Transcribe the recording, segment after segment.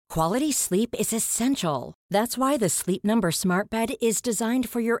Quality sleep is essential. That's why the Sleep Number Smart Bed is designed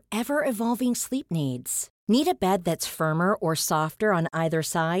for your ever-evolving sleep needs. Need a bed that's firmer or softer on either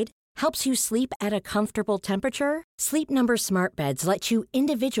side? Helps you sleep at a comfortable temperature? Sleep Number Smart Beds let you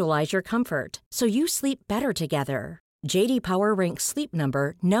individualize your comfort, so you sleep better together. J.D. Power ranks Sleep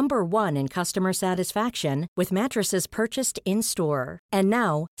Number number 1 in customer satisfaction with mattresses purchased in-store. And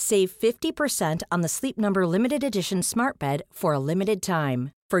now, save 50% on the Sleep Number Limited Edition Smart Bed for a limited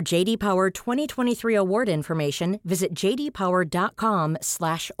time. For J.D. Power 2023 award information, visit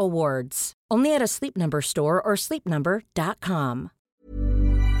jdpower.com/awards. Only at a Sleep Number store or sleepnumber.com.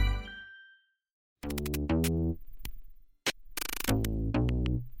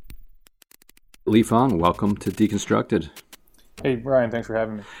 Lee Fong, welcome to Deconstructed. Hey, Ryan, thanks for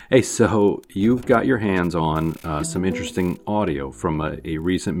having me. Hey, so you've got your hands on some interesting audio from a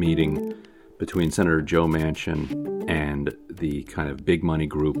recent meeting between Senator Joe Manchin and the kind of big money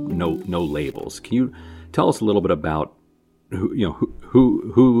group No Labels. Can you tell us a little bit about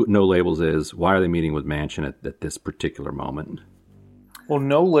who No Labels is? Why are they meeting with Manchin at this particular moment? Well,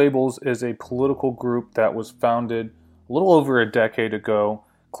 No Labels is a political group that was founded a little over a decade ago,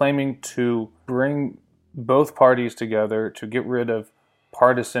 claiming to bring both parties together to get rid of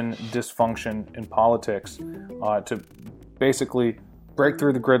partisan dysfunction in politics, to basically break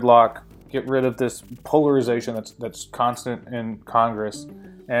through the gridlock, get rid of this polarization that's constant in Congress,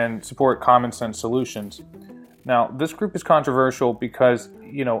 and support common sense solutions. Now, this group is controversial because,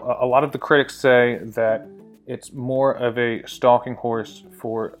 a lot of the critics say that it's more of a stalking horse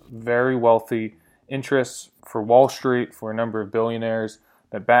for very wealthy interests, for Wall Street, for a number of billionaires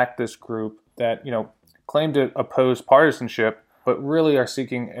that back this group that, claim to oppose partisanship, but really are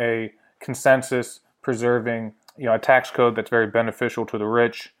seeking a consensus preserving, a tax code that's very beneficial to the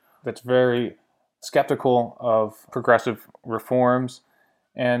rich, that's very skeptical of progressive reforms.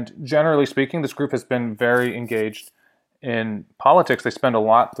 And generally speaking, this group has been very engaged in politics. They spend a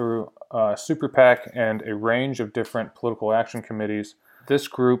lot through Super PAC and a range of different political action committees. This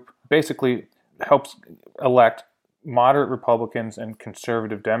group basically helps elect moderate Republicans and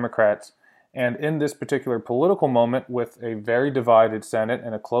conservative Democrats. And in this particular political moment, with a very divided Senate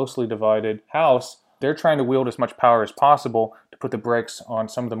and a closely divided House, they're trying to wield as much power as possible to put the brakes on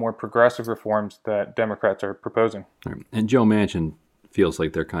some of the more progressive reforms that Democrats are proposing. And Joe Manchin feels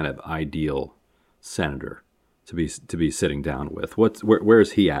like they're kind of ideal senator to be sitting down with. Where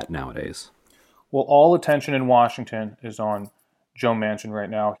is he at nowadays? Well, all attention in Washington is on Joe Manchin right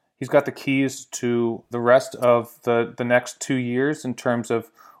now. He's got the keys to the rest of the next 2 years in terms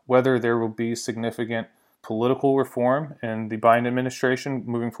of whether there will be significant political reform in the Biden administration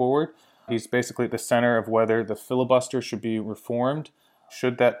moving forward. He's basically at the center of whether the filibuster should be reformed.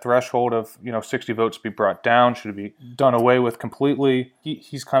 Should that threshold of 60 votes be brought down? Should it be done away with completely?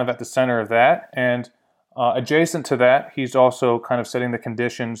 He's kind of at the center of that. And adjacent to that, he's also kind of setting the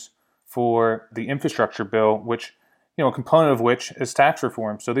conditions for the infrastructure bill, which a component of which is tax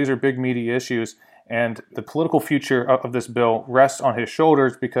reform. So these are big, meaty issues, and the political future of this bill rests on his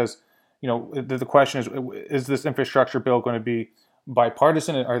shoulders because, the question is this infrastructure bill going to be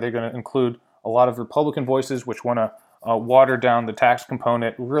bipartisan? Are they going to include a lot of Republican voices which want to water down the tax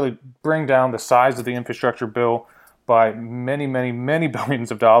component, really bring down the size of the infrastructure bill by many, many, many billions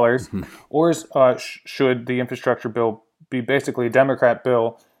of dollars? Or should the infrastructure bill be basically a Democrat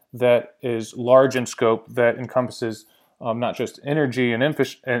bill that is large in scope, that encompasses not just energy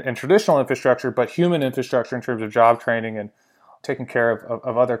and traditional infrastructure, but human infrastructure in terms of job training and taking care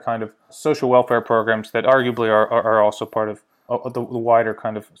of other kind of social welfare programs that arguably are also part of the wider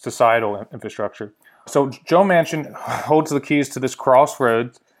kind of societal infrastructure. So Joe Manchin holds the keys to this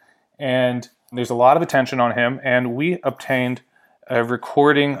crossroads, and there's a lot of attention on him, and we obtained a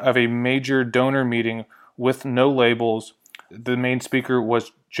recording of a major donor meeting with No Labels. The main speaker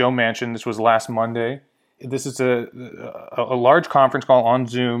was Joe Manchin. This was last Monday. This is a large conference call on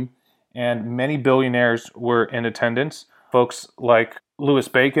Zoom, and many billionaires were in attendance. Folks like Louis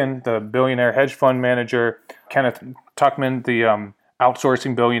Bacon, the billionaire hedge fund manager, Kenneth Tuchman, the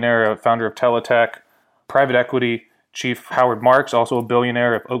outsourcing billionaire, founder of Teletech, private equity chief Howard Marks, also a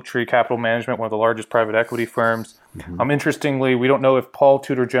billionaire of Oaktree Capital Management, one of the largest private equity firms. Interestingly, we don't know if Paul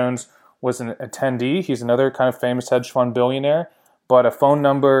Tudor Jones was an attendee. He's another kind of famous hedge fund billionaire, but a phone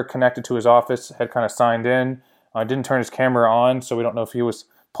number connected to his office had kind of signed in. Didn't turn his camera on, so we don't know if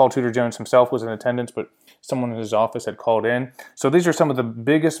Paul Tudor Jones himself was in attendance, but someone in his office had called in. So these are some of the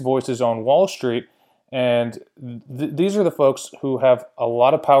biggest voices on Wall Street, and these are the folks who have a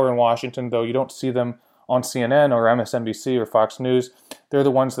lot of power in Washington, though you don't see them on CNN or MSNBC or Fox News. they're the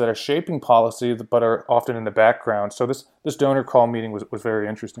ones that are shaping policy, but are often in the background. So this donor call meeting was very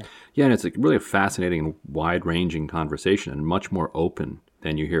interesting. Yeah, and it's really a fascinating and wide-ranging conversation and much more open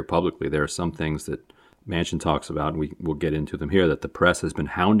than you hear publicly. There are some things that Manchin talks about, and we'll get into them here, that the press has been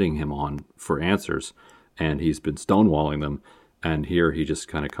hounding him on for answers, and he's been stonewalling them. And here he just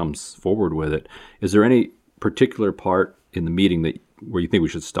kind of comes forward with it. Is there any particular part in the meeting where you think we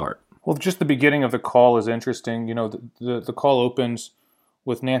should start? Well, just the beginning of the call is interesting. You know, the call opens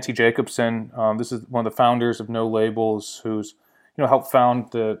with Nancy Jacobson. This is one of the founders of No Labels, who's helped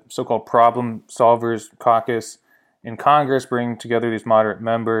found the so-called Problem Solvers Caucus in Congress, bringing together these moderate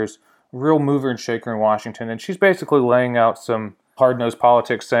members, real mover and shaker in Washington. And she's basically laying out some hard-nosed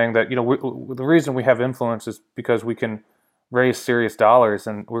politics, saying that the reason we have influence is because we can raise serious dollars,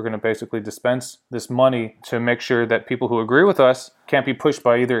 and we're going to basically dispense this money to make sure that people who agree with us can't be pushed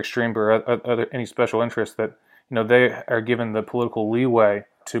by either extreme or any special interest, that they are given the political leeway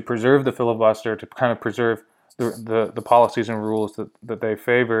to preserve the filibuster, to kind of preserve the policies and rules that they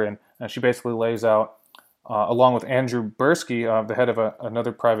favor. And she basically lays out, along with Andrew Bursky, the head of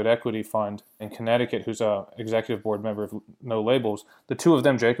another private equity fund in Connecticut, who's an executive board member of No Labels, the two of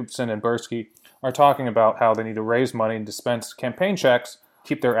them, Jacobson and Bursky, are talking about how they need to raise money and dispense campaign checks,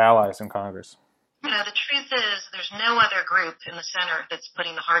 keep their allies in Congress. The truth is there's no other group in the center that's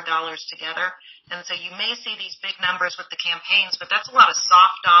putting the hard dollars together. And so you may see these big numbers with the campaigns, but that's a lot of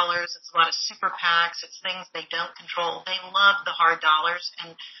soft dollars. It's a lot of super PACs. It's things they don't control. They love the hard dollars.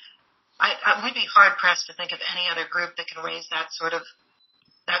 And we'd be hard-pressed to think of any other group that can raise that sort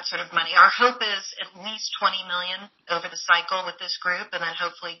of money. Our hope is at least $20 million over the cycle with this group, and then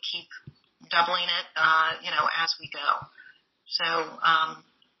hopefully keep doubling it, as we go. So,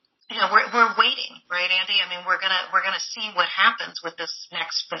 we're waiting, right, Andy? I mean, we're gonna see what happens with this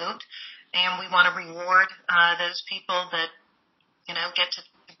next vote, and we want to reward those people that get to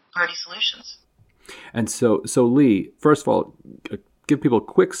party solutions. And so Lee, first of all, give people a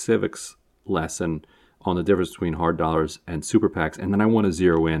quick civics lesson on the difference between hard dollars and super PACs, and then I want to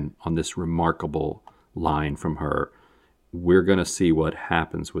zero in on this remarkable line from her. We're going to see what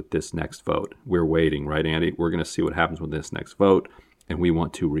happens with this next vote. We're waiting, right, Andy? We're going to see what happens with this next vote, and we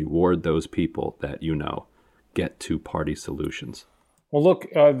want to reward those people that get to party solutions. Well, look,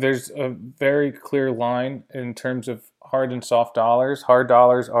 there's a very clear line in terms of hard and soft dollars. Hard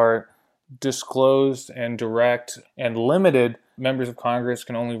dollars are disclosed and direct and limited. Members of Congress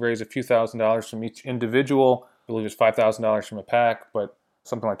can only raise a few $1,000s from each individual. I believe it's $5,000 from a PAC, but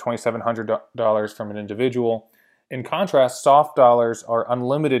something like $2,700 from an individual. In contrast, soft dollars are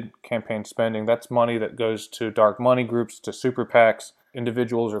unlimited campaign spending. That's money that goes to dark money groups, to super PACs.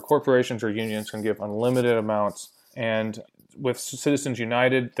 Individuals or corporations or unions can give unlimited amounts. And with Citizens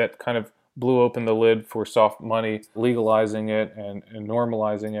United, that kind of blew open the lid for soft money, legalizing it and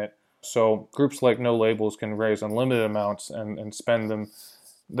normalizing it. So groups like No Labels can raise unlimited amounts and spend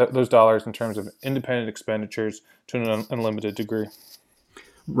those dollars in terms of independent expenditures to an unlimited degree.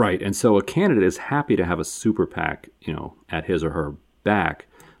 Right. And so a candidate is happy to have a super PAC, at his or her back.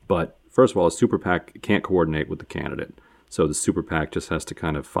 But first of all, a super PAC can't coordinate with the candidate. So the super PAC just has to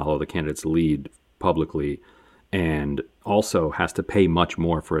kind of follow the candidate's lead publicly, and also has to pay much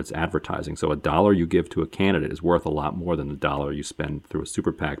more for its advertising. So $1 you give to a candidate is worth a lot more than $1 you spend through a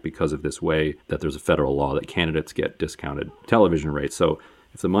super PAC, because of this way that there's a federal law that candidates get discounted television rates. So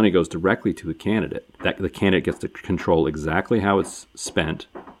if the money goes directly to the candidate, the candidate gets to control exactly how it's spent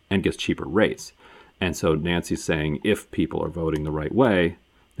and gets cheaper rates. And so Nancy's saying, if people are voting the right way,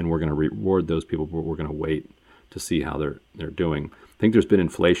 then we're going to reward those people, but we're going to wait to see how they're doing. I think there's been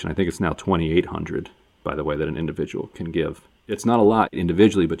inflation. I think it's now $2,800, by the way, that an individual can give. It's not a lot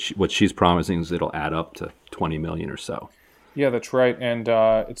individually, but what she's promising is it'll add up to $20 million or so. Yeah, that's right. And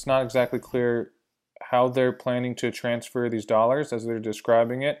it's not exactly clear how they're planning to transfer these dollars as they're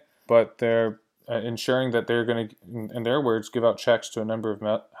describing it, but they're ensuring that they're going to, in their words, give out checks to a number of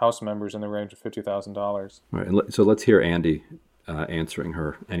House members in the range of $50,000. Right. So let's hear Andy answering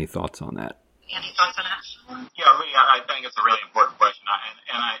her. Any thoughts on that? Andy, thoughts on that? Yeah, Lee, I think it's a really important question.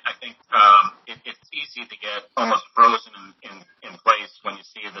 I think it's easy to get almost frozen in place when you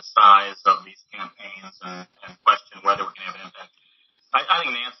see the size of these campaigns and question whether we can have an impact. I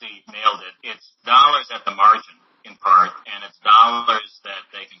think Nancy nailed it. It's dollars at the margin, in part, and it's dollars that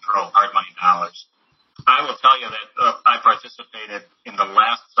they control, hard money dollars. I will tell you that I participated in the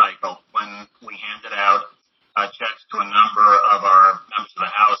last cycle when we handed out checks to a number of our members of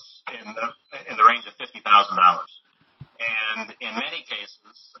the House in the range of $50,000. And in many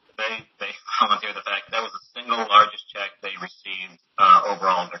cases, they volunteered the fact that was the single largest check they received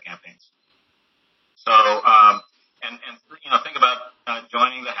overall in their campaigns. So, and think about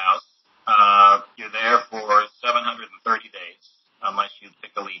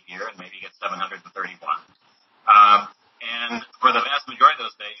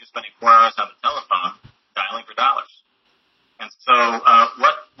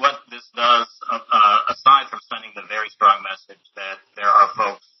there are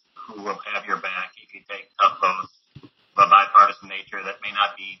folks who will have your back if you take tough votes of a bipartisan nature that may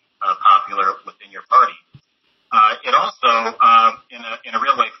not be popular within your party. It also, in a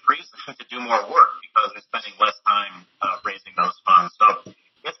real way, frees them to do more work because they're spending less time raising those funds. So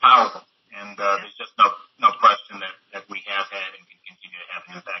it's powerful, and there's just no question that we have had and can continue to have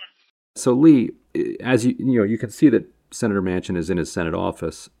an impact. So Lee, as you can see that Senator Manchin is in his Senate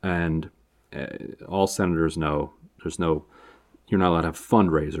office, and all senators know you're not allowed to have a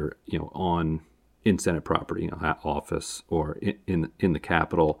fundraiser, in Senate property, office or in the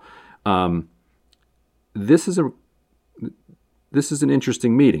Capitol. This is an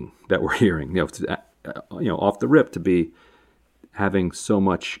interesting meeting that we're hearing. Off the rip, to be having so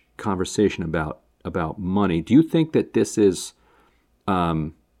much conversation about money. Do you think that this is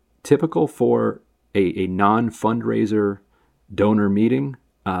typical for a non-fundraiser donor meeting,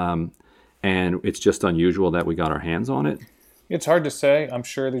 and it's just unusual that we got our hands on it? It's hard to say. I'm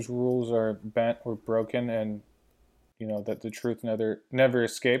sure these rules are bent or broken, and that the truth never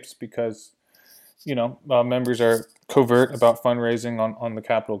escapes because members are covert about fundraising on the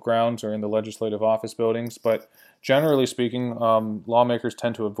Capitol grounds or in the legislative office buildings. But generally speaking, lawmakers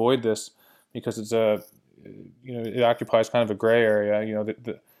tend to avoid this because it's it occupies kind of a gray area.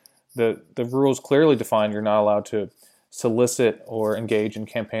 The rules clearly define you're not allowed to solicit or engage in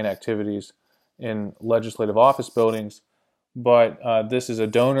campaign activities in legislative office buildings. But this is a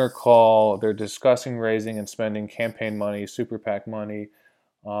donor call. They're discussing raising and spending campaign money, super PAC money.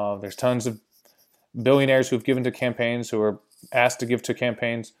 There's tons of billionaires who've given to campaigns, who are asked to give to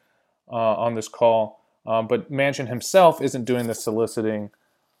campaigns on this call. But Manchin himself isn't doing the soliciting.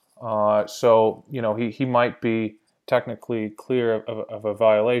 So he might be technically clear of a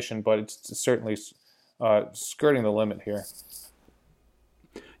violation, but it's certainly skirting the limit here.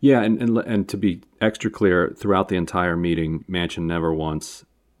 Yeah, and to be extra clear, throughout the entire meeting, Manchin never once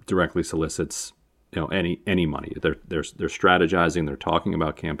directly solicits any money. They're strategizing, they're talking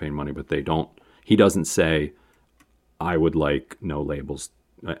about campaign money, but he doesn't say, I would like No Labels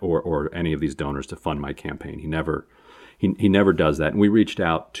or any of these donors to fund my campaign. He never does that. And we reached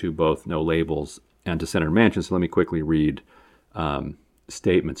out to both No Labels and to Senator Manchin. So let me quickly read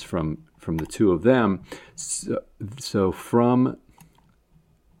statements from the two of them. So from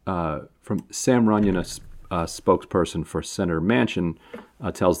Sam Runyon, a spokesperson for Senator Manchin,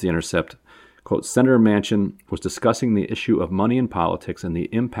 tells The Intercept, quote, Senator Manchin was discussing the issue of money in politics and the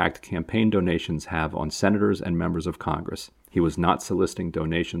impact campaign donations have on senators and members of Congress. He was not soliciting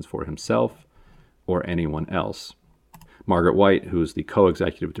donations for himself or anyone else. Margaret White, who is the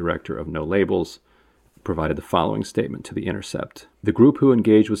co-executive director of No Labels, provided the following statement to The Intercept. The group who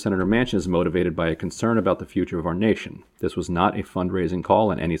engaged with Senator Manchin is motivated by a concern about the future of our nation. This was not a fundraising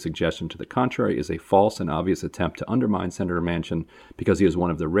call, and any suggestion to the contrary is a false and obvious attempt to undermine Senator Manchin because he is one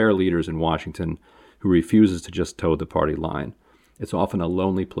of the rare leaders in Washington who refuses to just toe the party line. It's often a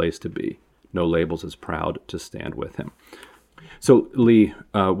lonely place to be. No Labels is proud to stand with him. So, Lee,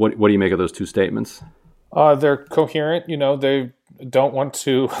 what do you make of those two statements? They're coherent. They don't want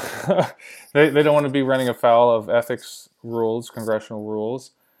to they don't want to be running afoul of ethics rules, congressional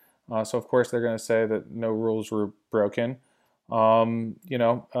rules. So of course they're going to say that no rules were broken. I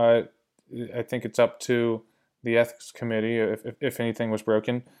think it's up to the ethics committee if anything was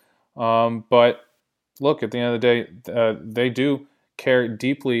broken. But look, at the end of the day, they do care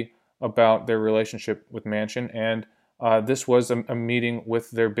deeply about their relationship with Manchin, and this was a meeting with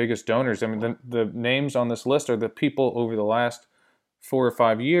their biggest donors. I mean, the names on this list are the people over the last 4 or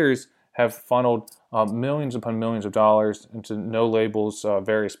 5 years have funneled millions upon millions of dollars into No Labels,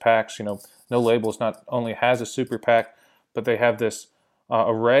 various PACs. No Labels not only has a super PAC, but they have this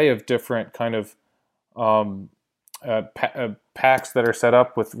array of different kind of PACs that are set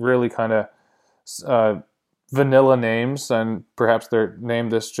up with really kind of vanilla names, and perhaps they're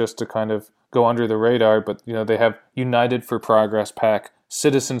named this just to kind of go under the radar. But they have United for Progress PAC,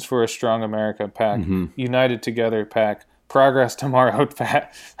 Citizens for a Strong America PAC, United Together PAC, Progress Tomorrow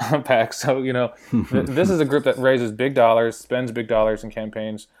PAC. So, this is a group that raises big dollars, spends big dollars in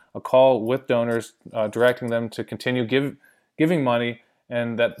campaigns, a call with donors, directing them to continue giving money,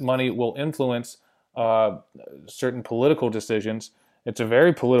 and that money will influence certain political decisions. It's a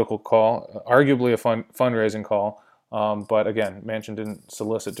very political call, arguably a fundraising call. But again, Manchin didn't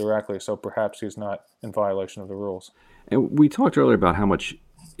solicit directly, so perhaps he's not in violation of the rules. And we talked earlier about how much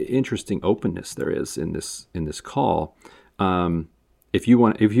interesting openness there is in this call. If you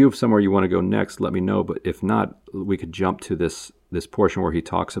have somewhere you want to go next, let me know. But if not, we could jump to this portion where he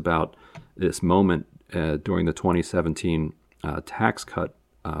talks about this moment during the 2017 tax cut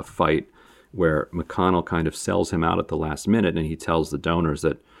fight, where McConnell kind of sells him out at the last minute, and he tells the donors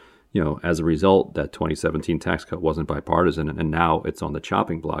that, as a result, that 2017 tax cut wasn't bipartisan, and now it's on the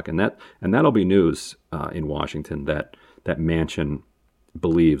chopping block, and that'll be news in Washington that Manchin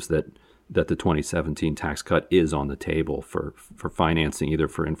believes that the 2017 tax cut is on the table for financing, either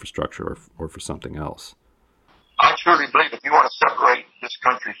for infrastructure or for something else. I truly believe if you want to separate this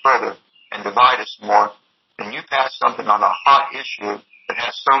country further and divide us more, then you pass something on a hot issue that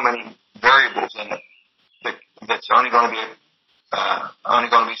has so many variables in it that's only going to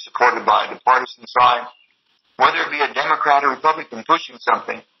be supported by the partisan side, whether it be a Democrat or Republican pushing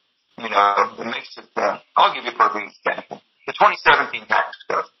something, that makes it. I'll give you a perfect example: the 2017 tax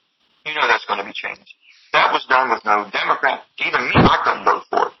cut. That's going to be changed. That was done with no Democrat. Even me, I couldn't vote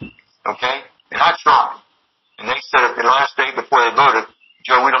for it. Okay, and I tried, and they said at the last day before they voted,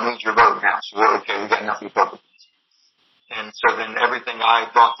 Joe, we don't need your vote now. So we're okay. We got enough Republicans. And so then everything I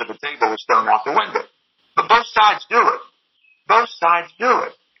brought to the table was thrown out the window. But both sides do it. Both sides do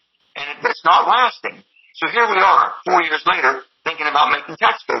it. And it's not lasting. So here we are, 4 years later, thinking about making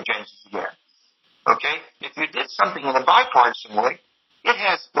tax code changes again. Okay? If you did something in a bipartisan way, it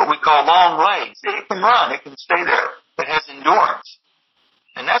has what we call long legs. It can run. It can stay there. It has endurance.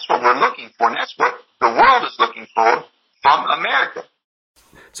 And that's what we're looking for. And that's what the world is looking for from America.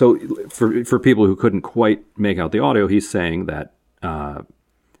 So for people who couldn't quite make out the audio, he's saying that that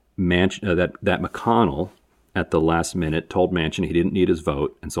McConnell at the last minute told Manchin he didn't need his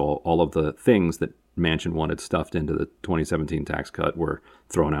vote, and so all of the things that Manchin wanted stuffed into the 2017 tax cut were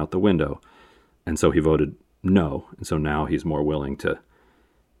thrown out the window, and so he voted no, and so now he's more willing to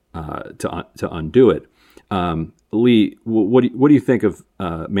undo it. Lee, what do you think of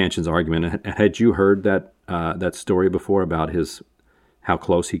Manchin's argument? Had you heard that story before about how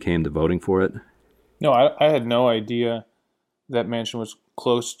close he came to voting for it? No, I had no idea that Manchin was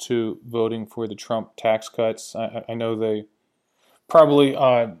close to voting for the Trump tax cuts. I know they probably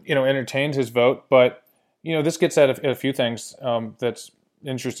entertained his vote, but this gets at a few things that's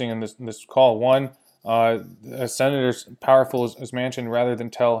interesting in this call. One, a senator as powerful as Manchin, rather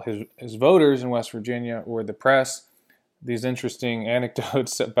than tell his voters in West Virginia or the press these interesting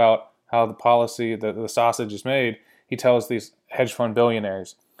anecdotes about how the policy, the sausage is made, he tells these hedge fund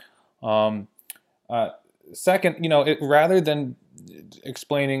billionaires. Second, rather than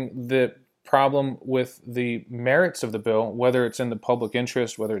explaining the problem with the merits of the bill, whether it's in the public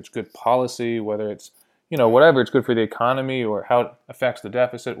interest, whether it's good policy, whether it's, whatever, it's good for the economy or how it affects the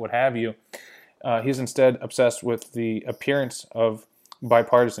deficit, what have you, he's instead obsessed with the appearance of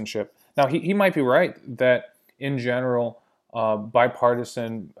bipartisanship. Now, he might be right that in general,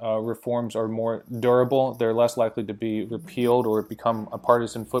 bipartisan reforms are more durable. They're less likely to be repealed or become a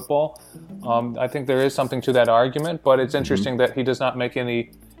partisan football. I think there is something to that argument, but it's interesting that he does not make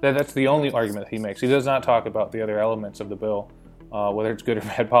that's the only argument that he makes. He does not talk about the other elements of the bill, whether it's good or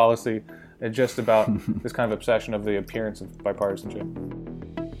bad policy. It's just about this kind of obsession of the appearance of bipartisanship.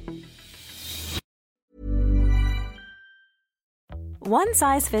 One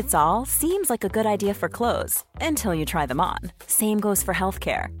size fits all seems like a good idea for clothes until you try them on. Same goes for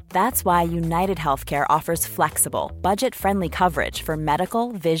healthcare. That's why United Healthcare offers flexible, budget-friendly coverage for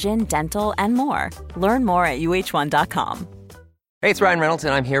medical, vision, dental, and more. Learn more at uh1.com. Hey, it's Ryan Reynolds,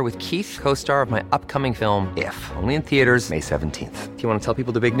 and I'm here with Keith, co-star of my upcoming film, If, only in theaters May 17th. Do you want to tell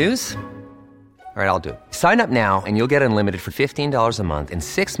people the big news? All right, I'll do it. Sign up now and you'll get unlimited for $15 a month and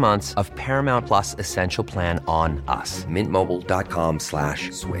 6 months of Paramount Plus Essential Plan on us.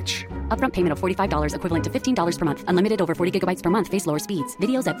 MintMobile.com/switch. Upfront payment of $45 equivalent to $15 per month. Unlimited over 40 gigabytes per month. Face lower speeds.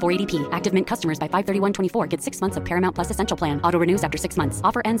 Videos at 480p. Active Mint customers by 531.24 get 6 months of Paramount Plus Essential Plan. Auto renews after 6 months.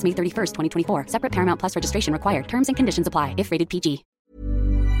 Offer ends May 31st, 2024. Separate Paramount Plus registration required. Terms and conditions apply if rated PG.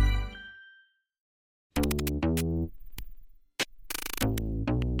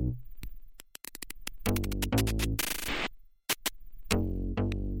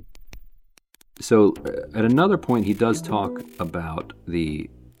 So at another point, he does talk about the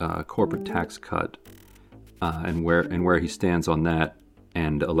corporate tax cut and where he stands on that,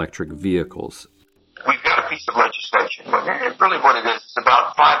 and electric vehicles. We've got a piece of legislation. Really what it is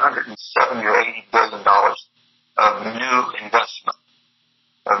about $570 or $80 billion of new investment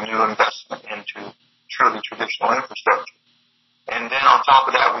into truly traditional infrastructure. And then on top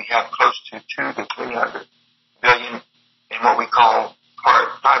of that, we have close to $200 to $300 billion in what we call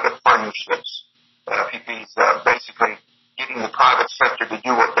private partnerships. PPs, basically getting the private sector to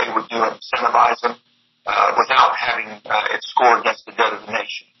do what they would do and incentivize them without having it score against the debt of the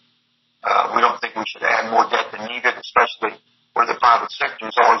nation. We don't think we should add more debt than needed, especially where the private sector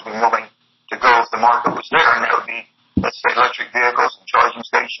has always been willing to go if the market was there, and that would be, let's say, electric vehicles and charging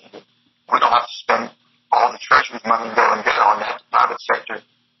stations. We don't sector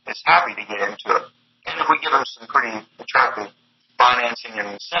is happy to get into it. And if we give them some pretty attractive financing and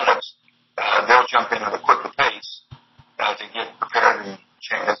incentives, they'll jump in at a quicker pace to get prepared and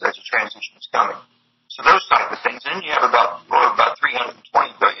as a transition is coming. So those type of things. And you have about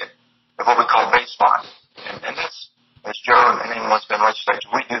 320 billion of what we call baseline. And that's, as Joe and anyone's been legislature,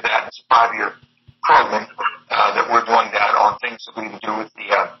 we do that. It's a 5-year program that we're doing that on things that we do with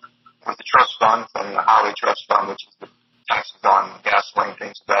the trust fund and the highway trust fund, which is the taxes on gasoline,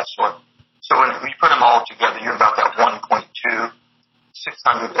 things of that sort. So when you put them all together, you're about that 1.2,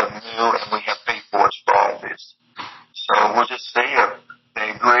 600 of new, and we have paid for it for all of this. So we'll just see if they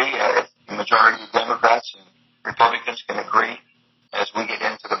agree, if the majority of Democrats and Republicans can agree as we get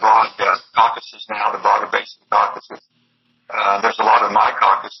into the broad caucuses now, the broader base of the caucuses. There's a lot of my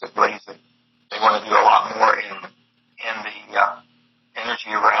caucus that believes that they want to do a lot more in the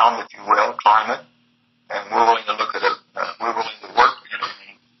energy around, if you will, climate, and we're willing to look at it. We're willing to work in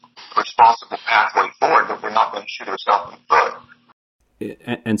a responsible pathway forward, but we're not going to shoot ourselves in the foot.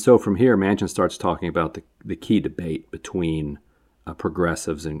 And so from here, Manchin starts talking about the key debate between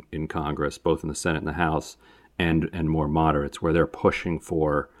progressives in Congress, both in the Senate and the House, and more moderates, where they're pushing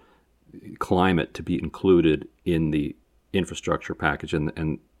for climate to be included in the infrastructure package.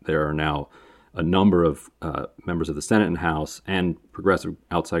 And there are now a number of members of the Senate and House and progressive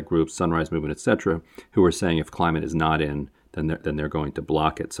outside groups, Sunrise Movement, etc., who are saying if climate is not in, then they're going to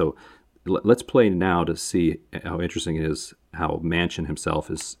block it. So let's play now to see how interesting it is how Manchin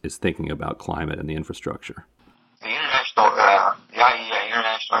himself is thinking about climate and the infrastructure. The IEA,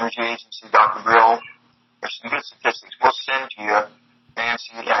 International Energy Agency, Dr. Brill, there's some good statistics we'll send to you,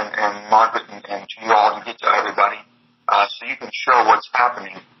 Nancy and Margaret, and to you all to get to everybody, so you can show what's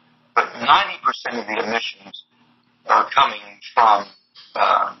happening. But 90% of the emissions are coming from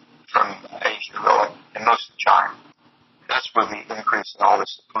Asia, really, and most of China. That's where the increase in all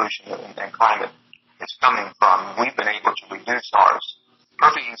this pollution and climate is coming from. We've been able to reduce ours.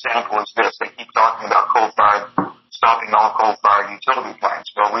 Perfect example is this. They keep talking about stopping all coal-fired utility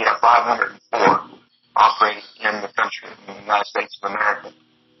plants. Well, we have 504 operating in the country, in the United States of America.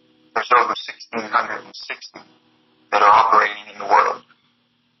 There's over 1,660 that are operating in the world,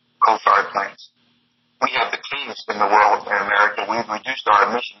 coal-fired plants. We have the cleanest in the world in America. We've reduced our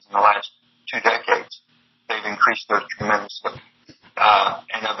emissions in the last 2 decades. They've increased those tremendously.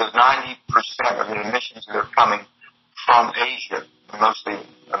 And of the 90% of the emissions that are coming from Asia, mostly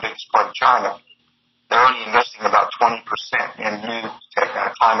the biggest part of China, they're only investing about 20% in new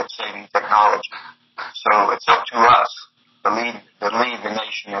climate-saving technology. So it's up to us to lead the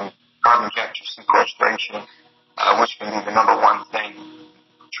nation in carbon capture sequestration, which can be the number one thing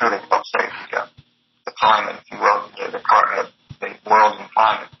truly help save the climate, if you will, the world and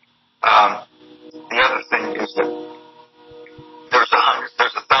climate. The other thing is that there's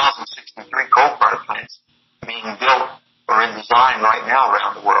 1,063 coal-fired plants being built or in design right now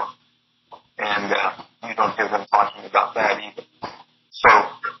around the world, and you don't hear them talking about that either. So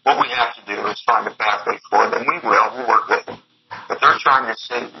what we have to do is find a pathway forward, and we'll work with them. But they're trying to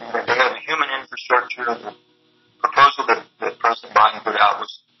say that they have a human infrastructure. The proposal that President Biden put out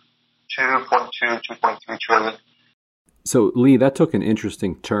was 2.3 trillion. So, Lee, that took an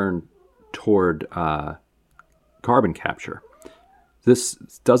interesting turn toward carbon capture. This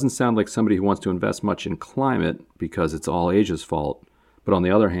doesn't sound like somebody who wants to invest much in climate because it's all Asia's fault. But on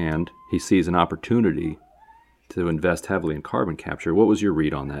the other hand, he sees an opportunity to invest heavily in carbon capture. What was your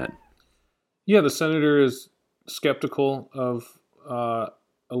read on that? Yeah, the senator is skeptical of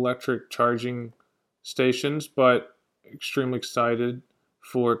electric charging stations, but extremely excited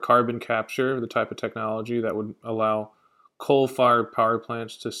for carbon capture, the type of technology that would allow coal-fired power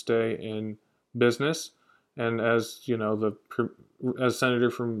plants to stay in business. And as you know, as senator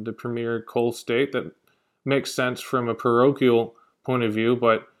from the premier coal state, that makes sense from a parochial point of view,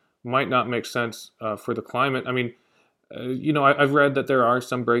 but might not make sense for the climate. I mean, I've read that there are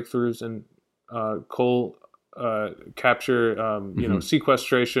some breakthroughs in coal capture,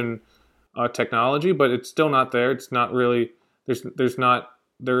 sequestration technology, but it's still not there. It's not really. There's not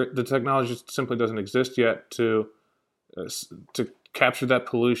there. The technology simply doesn't exist yet to capture that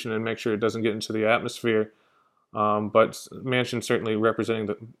pollution and make sure it doesn't get into the atmosphere. But Manchin certainly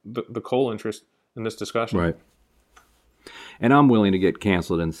representing the coal interest in this discussion. Right. And I'm willing to get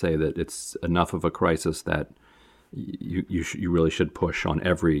canceled and say that it's enough of a crisis that you really should push on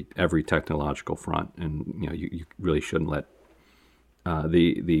every technological front, and you really shouldn't let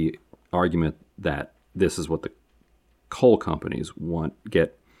the argument that this is what the coal companies want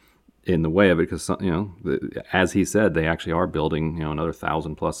get in the way of it, because as he said, they actually are building another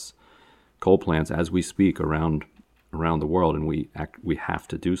 1,000+ coal plants as we speak around around the world, and we have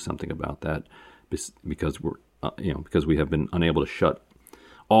to do something about that because we're because we have been unable to shut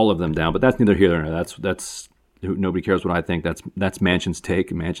all of them down. But that's neither here nor there. That's nobody cares what I think. That's Manchin's take.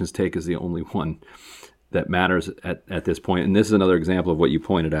 Manchin's take is the only one that matters at this point. And this is another example of what you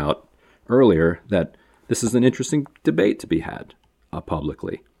pointed out earlier, that this is an interesting debate to be had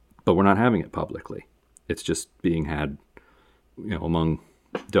publicly, but we're not having it publicly. It's just being had, among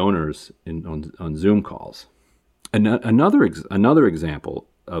donors on Zoom calls. And another example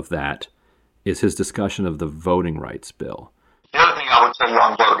of that is his discussion of the voting rights bill. The other thing I would say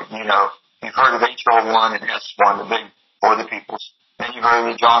on voting, you've heard of H.R. 1 and S1, the big for the peoples. Then you've heard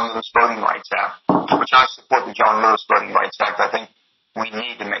of the John Lewis Voting Rights Act, which I support the John Lewis Voting Rights Act. I think we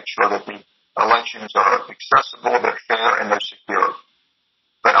need to make sure that the elections are accessible, they're fair, and they're secure.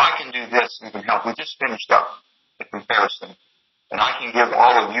 But I can do this and can help. We just finished up the comparison. And I can give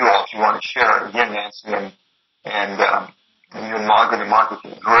all of you all, if you want to share it, again, Nancy, and you and Margaret,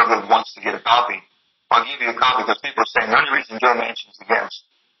 whoever wants to get a copy, I'll give you a copy, because people are saying the only reason Joe Manchin's against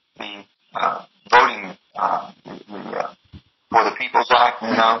the voting for the People's Act,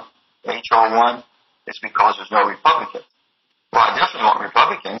 H.R. 1, is because there's no Republicans. Well, I definitely want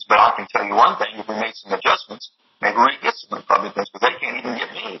Republicans, but I can tell you one thing, if we make some adjustments, maybe we get some Republicans, because they can't even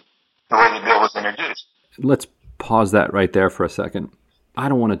get me the way the bill was introduced. Let's pause that right there for a second. I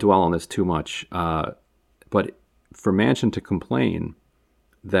don't want to dwell on this too much, but for Manchin to complain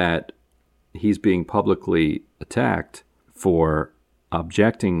that he's being publicly attacked for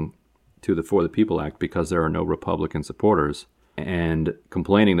objecting to the For the People Act because there are no Republican supporters, and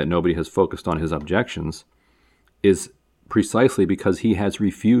complaining that nobody has focused on his objections, is precisely because he has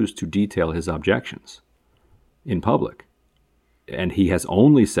refused to detail his objections in public. And he has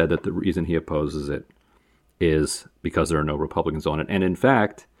only said that the reason he opposes it is because there are no Republicans on it. And in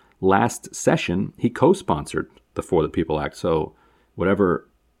fact, last session, he co-sponsored the For the People Act. So whatever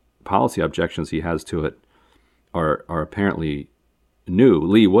policy objections he has to it are apparently new.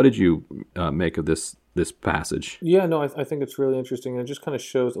 Lee, what did you make of this passage? Yeah, no, I think it's really interesting. And it just kind of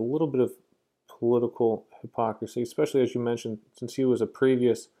shows a little bit of political hypocrisy, especially as you mentioned, since he was a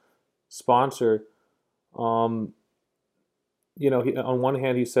previous sponsor. He, on one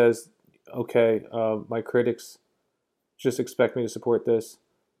hand, he says, okay, my critics just expect me to support this.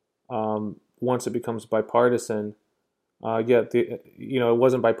 Once it becomes bipartisan, it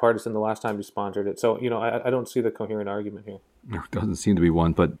wasn't bipartisan the last time he sponsored it. So, I don't see the coherent argument here. There doesn't seem to be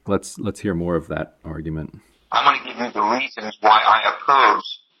one, but let's hear more of that argument. I'm going to give you the reasons why I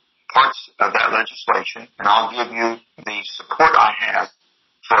oppose parts of that legislation, and I'll give you the support I have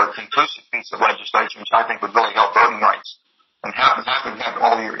for a conclusive piece of legislation which I think would really help voting rights. And happen to have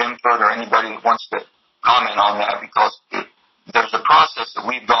all your input or anybody that wants to comment on that, because there's a process that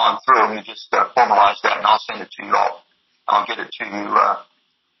we've gone through, and we just formalized that, and I'll send it to you all. I'll get it to you,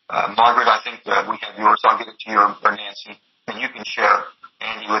 Margaret. I think that we have yours. I'll get it to you, or Nancy, and you can share,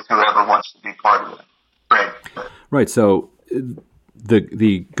 Andy, with whoever wants to be part of it. Great. Right. So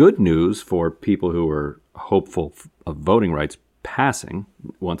the good news for people who are hopeful of voting rights passing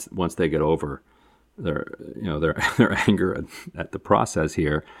once they get over their anger at the process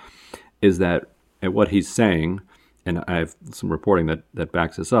here is that, and what he's saying, and I have some reporting that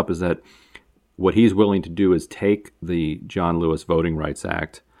backs this up, is that what he's willing to do is take the John Lewis Voting Rights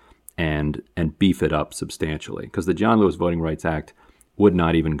Act and beef it up substantially, because the John Lewis Voting Rights Act would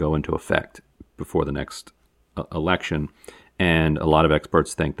not even go into effect before the next election, and a lot of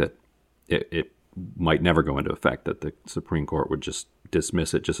experts think that it might never go into effect, that the Supreme Court would just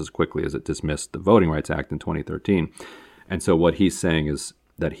dismiss it just as quickly as it dismissed the Voting Rights Act in 2013. And so what he's saying is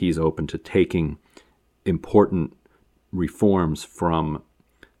that he's open to taking important reforms from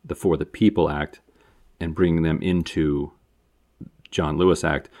the For the People Act and bringing them into John Lewis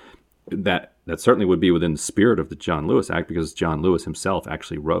Act. That certainly would be within the spirit of the John Lewis Act, because John Lewis himself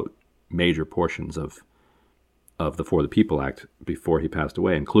actually wrote major portions of the For the People Act before he passed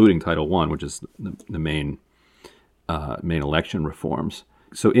away, including Title I, which is the main election reforms.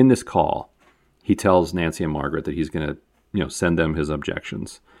 So in this call, he tells Nancy and Margaret that he's going to send them his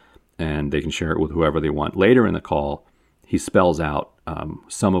objections, and they can share it with whoever they want. Later in the call, he spells out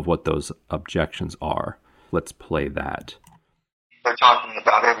some of what those objections are. Let's play that. They're talking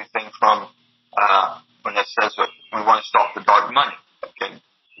about everything from when it says that we want to stop the dark money. Okay,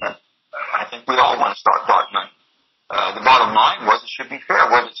 I think we all want to stop dark money. The bottom line was it should be fair,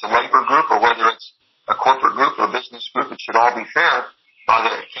 whether it's a labor group or whether it's a corporate group or a business group. It should all be fair by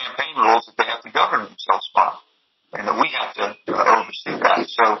the campaign rules that they have to govern themselves by, and that we have to oversee that.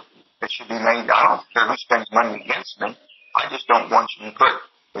 So it should be made. I don't care who spends money against me. I just don't want you to put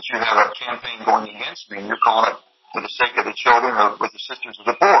that you have a campaign going against me and you're calling it for the sake of the children or with the Sisters of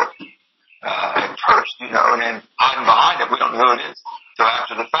the Poor at first, and then hiding behind it. We don't know who it is till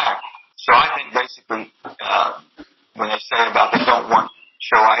after the fact. So I think basically when they say about they don't want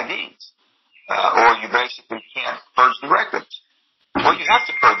show IDs, or you basically can't purge the records. Well, you have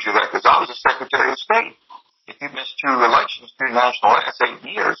to purge your records. I was a Secretary of State. If you miss 2 elections through national last 8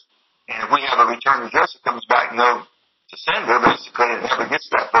 years, and if we have a return address that comes back no to sender, basically it never gets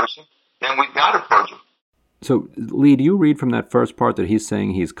to that person, then we've got to purge them. So, Lee, do you read from that first part that he's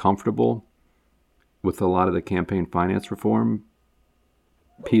saying he's comfortable with a lot of the campaign finance reform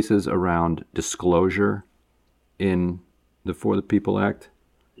pieces around disclosure in the For the People Act?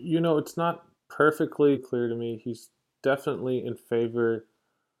 It's not perfectly clear to me. He's definitely in favor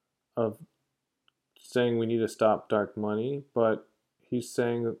of saying we need to stop dark money, but he's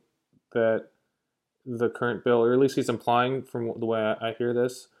saying that the current bill, or at least he's implying from the way I hear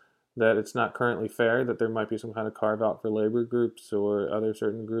this, that it's not currently fair, that there might be some kind of carve-out for labor groups or other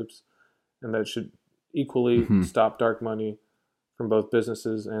certain groups, and that it should equally stop dark money from both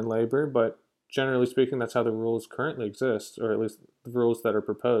businesses and labor. But generally speaking, that's how the rules currently exist, or at least the rules that are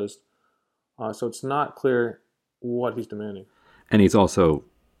proposed. So it's not clear what he's demanding. And he's also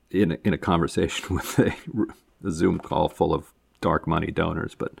in a conversation with a Zoom call full of dark money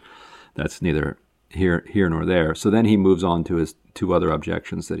donors, but that's neither here nor there. So then he moves on to his 2 other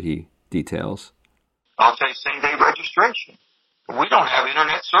objections that he details. I'll tell you, same-day registration. We don't have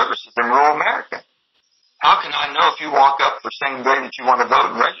internet services in rural America. How can I know if you walk up for same day that you want to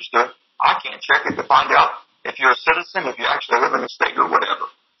vote and register? I can't check it to find out if you're a citizen, if you actually live in the state or whatever.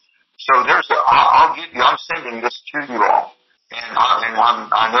 So I'm sending this to you all. And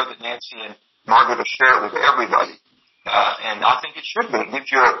I know that Nancy and Margaret will share it with everybody. And I think it should be. It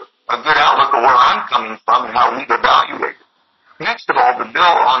gives you a good outlook of where I'm coming from and how we've evaluated. Next of all, the bill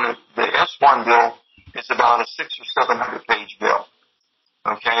on the S1 bill is about a 600 or 700 page bill,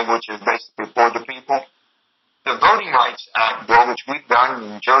 okay, which is basically for the people. The Voting Rights Act bill, which we've done,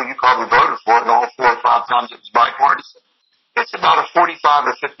 and Joe, you probably voted for it, and all 4 or 5 times it was bipartisan. It's about a 45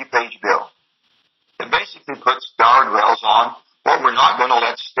 or 50 page bill. It basically puts guardrails on what we're not going to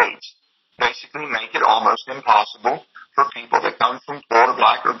let states basically make it almost impossible for people that come from poor,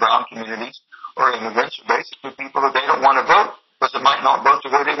 black, or brown communities or immigrants, or basically people that they don't want to vote because they might not vote the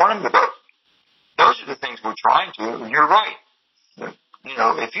way they want them to vote. Those are the things we're trying to, and you're right.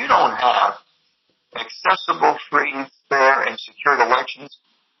 If you don't have accessible, free, fair, and secure elections,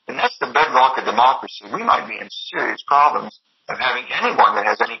 then that's the bedrock of democracy. We might be in serious problems of having anyone that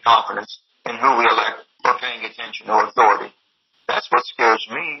has any confidence in who we elect or paying attention or authority. That's what scares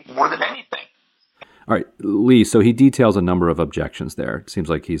me more than anything. All right, Lee, so he details a number of objections there. It seems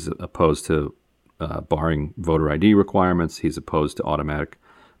like he's opposed to barring voter ID requirements. He's opposed to automatic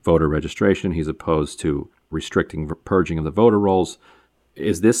voter registration. He's opposed to restricting purging of the voter rolls.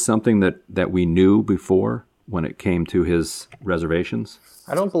 Is this something that we knew before when it came to his reservations?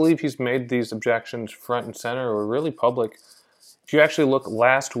 I don't believe he's made these objections front and center or really public. If you actually look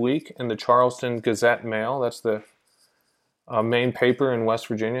last week in the Charleston Gazette-Mail, that's the main paper in West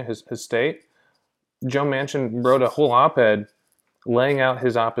Virginia, his state, Joe Manchin wrote a whole op-ed laying out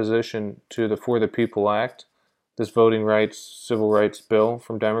his opposition to the For the People Act, this voting rights, civil rights bill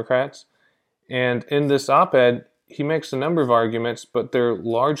from Democrats. And in this op-ed, he makes a number of arguments, but they're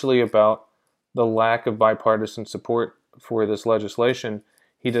largely about the lack of bipartisan support for this legislation.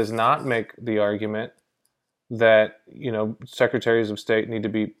 He does not make the argument that, secretaries of state need to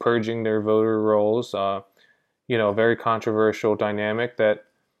be purging their voter rolls, a very controversial dynamic that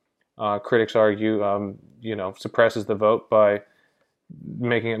critics argue, suppresses the vote by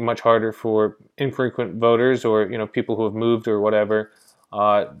making it much harder for infrequent voters or, people who have moved or whatever,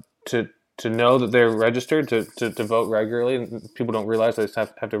 to know that they're registered to vote regularly. And people don't realize they just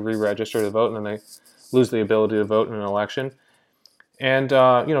have to re-register to vote, and then they lose the ability to vote in an election. And,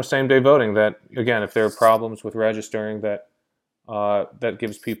 same-day voting, that, again, if there are problems with registering, that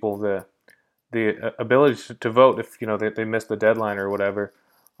gives people the ability to vote if, they miss the deadline or whatever,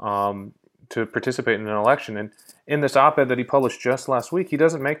 to participate in an election. And in this op-ed that he published just last week, he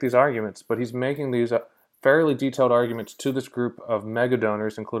doesn't make these arguments, but he's making these fairly detailed arguments to this group of mega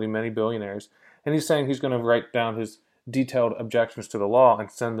donors, including many billionaires. And he's saying he's going to write down his detailed objections to the law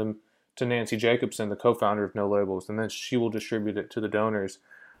and send them to Nancy Jacobson, the co-founder of No Labels, and then she will distribute it to the donors.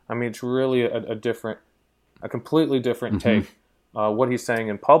 I mean, it's really a completely different take, what he's saying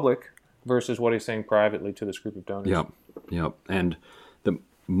in public versus what he's saying privately to this group of donors. Yep. And the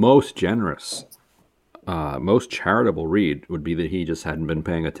most generous, most charitable read would be that he just hadn't been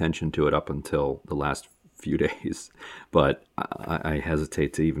paying attention to it up until the last few days. But I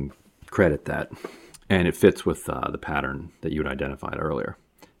hesitate to even credit that. And it fits with the pattern that you had identified earlier.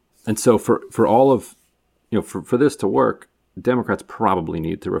 And so for all of, for this to work, Democrats probably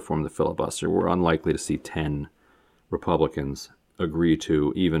need to reform the filibuster. We're unlikely to see 10 Republicans agree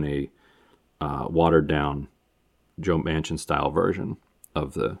to even a watered down Joe Manchin-style version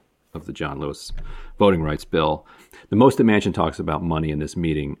of the John Lewis voting rights bill. The most that Manchin talks about money in this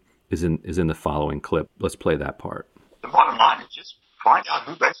meeting is in the following clip. Let's play that part. The bottom line is just find out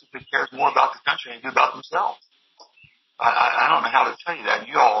who basically cares more about the country and do about themselves. I don't know how to tell you that.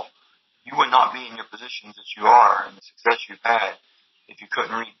 You would not be in your positions that you are and the success you've had if you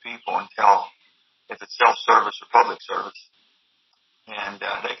couldn't read people and tell if it's self-service or public service. And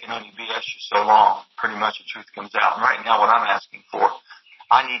they can only BS you so long. Pretty much the truth comes out. And right now what I'm asking for,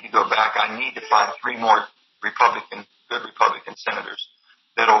 I need to go back. I need to find 3 more good Republican senators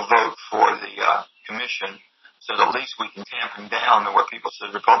that'll vote for the commission so that at least we can tamp them down to where people say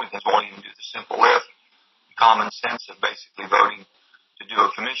Republicans won't even do the simple common sense of basically voting to do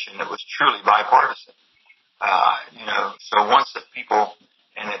a commission that was truly bipartisan. So once the people,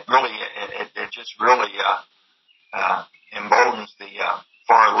 and it just really emboldens the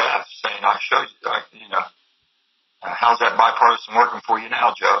far left saying, I showed you, how's that bipartisan working for you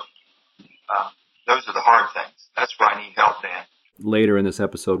now, Joe? Those are the hard things. That's where I need help, Dan. Later in this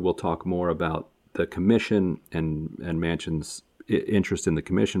episode, we'll talk more about the commission and Manchin's interest in the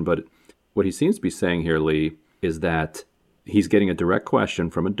commission. But what he seems to be saying here, Lee, is that he's getting a direct question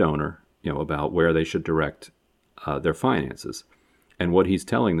from a donor, about where they should direct their finances. And what he's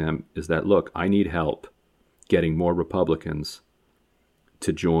telling them is that, look, I need help getting more Republicans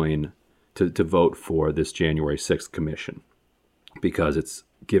to join, to vote for this January 6th commission, because it's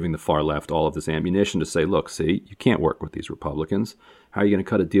giving the far left all of this ammunition to say, look, see, you can't work with these Republicans. How are you going to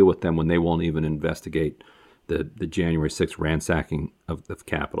cut a deal with them when they won't even investigate the January 6th ransacking of the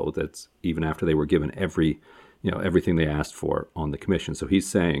Capitol? That's even after they were given everything they asked for on the commission. So he's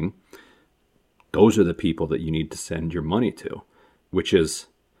saying those are the people that you need to send your money to, which is,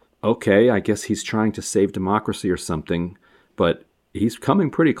 okay, I guess he's trying to save democracy or something, but he's coming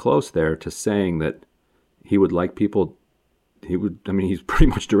pretty close there to saying that he would like people, he's pretty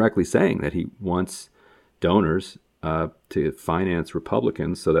much directly saying that he wants donors to finance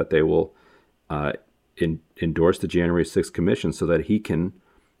Republicans so that they will endorse the January 6th commission so that he can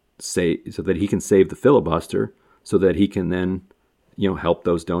save the filibuster, so that he can then help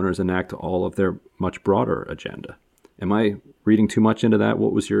those donors enact all of their much broader agenda. Am I reading too much into that?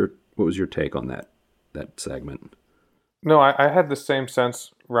 What was your take on that segment? No, I had the same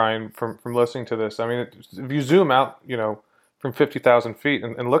sense, Ryan, from listening to this. I mean, if you zoom out, from 50,000 feet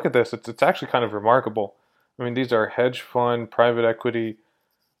and look at this, it's actually kind of remarkable. I mean, these are hedge fund, private equity,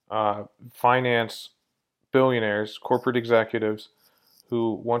 finance billionaires, corporate executives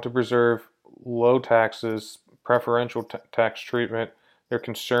who want to preserve low taxes, preferential tax treatment. They're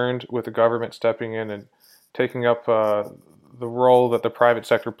concerned with the government stepping in and taking up the role that the private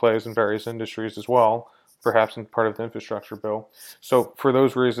sector plays in various industries as well, perhaps in part of the infrastructure bill. So for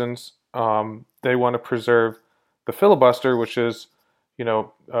those reasons, they want to preserve the filibuster, which is,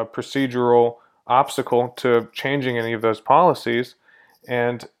 a procedural obstacle to changing any of those policies.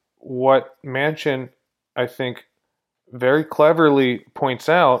 And what Manchin, I think, very cleverly points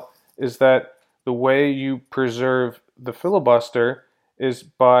out is that the way you preserve the filibuster is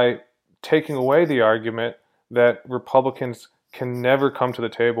by taking away the argument that Republicans can never come to the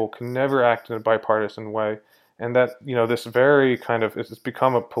table, can never act in a bipartisan way, and that, this very kind of, it's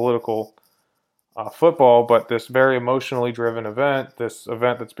become a political football, but this very emotionally driven event, this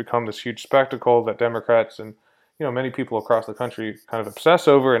event that's become this huge spectacle that Democrats and, many people across the country kind of obsess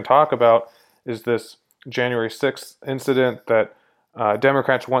over and talk about, is this January 6th incident that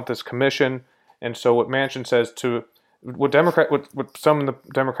Democrats want this commission. And so what Manchin says what some in the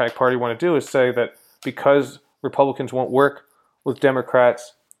Democratic Party want to do is say that because Republicans won't work with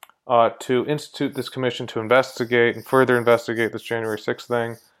Democrats to institute this commission to investigate and further investigate this January 6th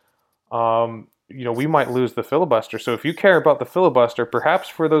thing, we might lose the filibuster. So if you care about the filibuster, perhaps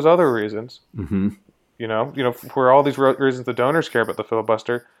for those other reasons, for all these reasons the donors care about the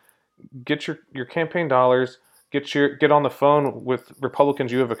filibuster, get your campaign dollars, get on the phone with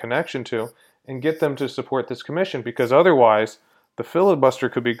Republicans you have a connection to, and get them to support this commission, because otherwise the filibuster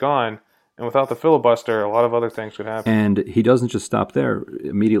could be gone. And without the filibuster, a lot of other things could happen. And he doesn't just stop there.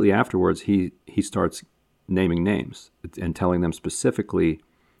 Immediately afterwards, he starts naming names and telling them specifically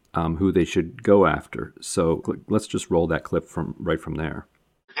who they should go after. So let's just roll that clip right from there.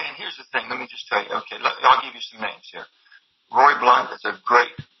 Dan, here's the thing. Let me just tell you. Okay, I'll give you some names here. Roy Blunt is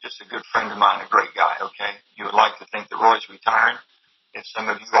just a good friend of mine, a great guy, okay? You would like to think that Roy's retiring. If some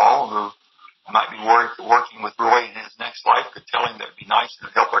of you all who might be working with Roy in his next life, could tell him that would be nice to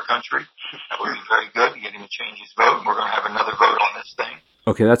help our country. That would be very good to get him to change his vote, and we're going to have another vote on this thing.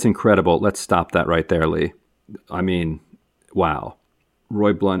 Okay, that's incredible. Let's stop that right there, Lee. I mean, wow.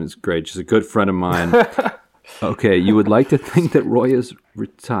 Roy Blunt is great. Just a good friend of mine. Okay, you would like to think that Roy is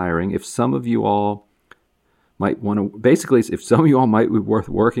retiring. If some of you all might want to, basically, if some of you all might be worth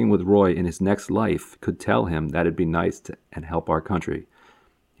working with Roy in his next life, could tell him that it'd be nice to and help our country.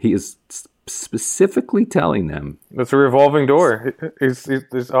 He is specifically telling them. That's a revolving door.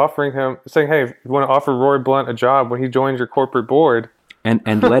 He's offering him, saying, hey, if you want to offer Roy Blunt a job when he joins your corporate board. And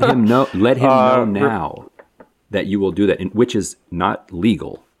let him know now that you will do that, which is not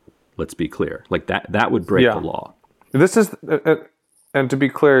legal. Let's be clear. Like that would break the law. This is, and to be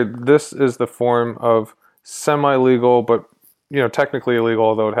clear, this is the form of semi-legal, but technically illegal,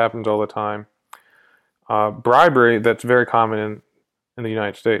 although it happens all the time. Bribery that's very common in the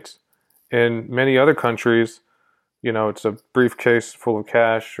United States. In many other countries, it's a briefcase full of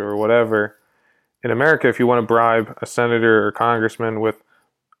cash or whatever. In America, if you want to bribe a senator or congressman with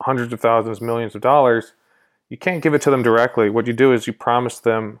hundreds of thousands, millions of dollars, you can't give it to them directly. What you do is you promise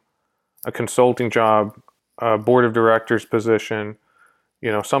them a consulting job, a board of directors position,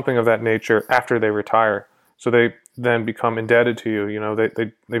 something of that nature after they retire. So they then become indebted to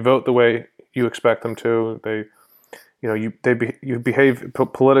you. They vote the way you expect them to. You behave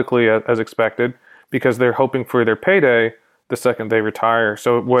politically as expected because they're hoping for their payday the second they retire.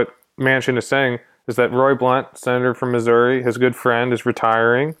 So what Manchin is saying is that Roy Blunt, senator from Missouri, his good friend, is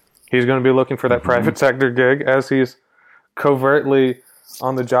retiring. He's going to be looking for that private sector gig as he's covertly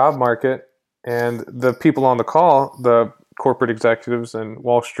on the job market. And the people on the call, the corporate executives and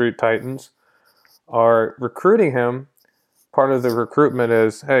Wall Street titans, are recruiting him. Part of the recruitment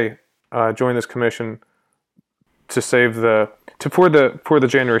is, hey, join this commission to save for the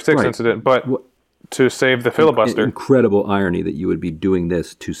January 6th incident, but to save the filibuster. Incredible irony that you would be doing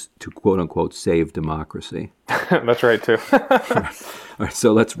this to quote unquote save democracy. That's right too. All right,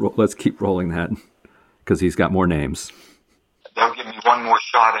 so let's keep rolling that because he's got more names. They'll give me one more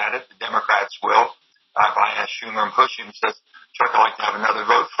shot at it. The Democrats will. If I ask Schumer and push him, says, Chuck, I'd like to have another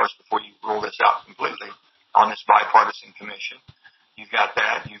vote first before you roll this out completely on this bipartisan commission. You've got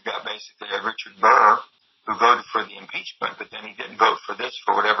that. You've got basically a Richard Burr who voted for the impeachment, but then he didn't vote for this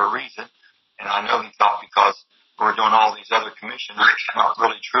for whatever reason. And I know he thought because we're doing all these other commissions, it's not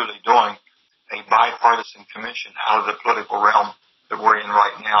really truly doing a bipartisan commission out of the political realm that we're in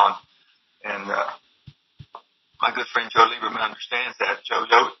right now. And my good friend Joe Lieberman understands that.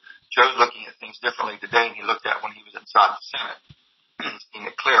 Joe's looking at things differently today than he looked at when he was inside the Senate. He's being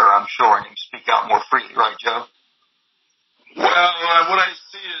clearer, I'm sure, and he can speak out more freely, right, Joe? Well, what I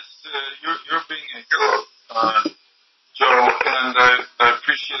see is you're being a hero, Joe, and I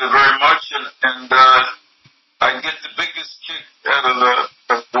appreciate it very much. And I get the biggest kick out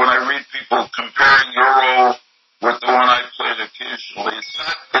of when I read people comparing your role with the one I played occasionally.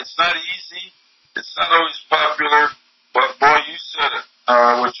 It's not easy. It's not always popular, but boy, you said it,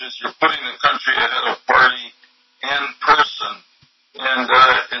 which is you're putting the country ahead of party and person. And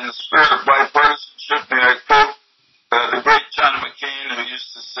in the spirit of bipartisanship, may I quote the great John McCain, who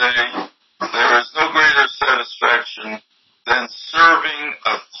used to say, there is no greater satisfaction than serving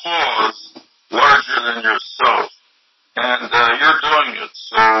a cause larger than yourself. And you're doing it,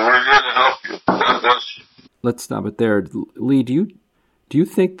 so we're here to help you. God bless you. Let's stop it there. Lee, do you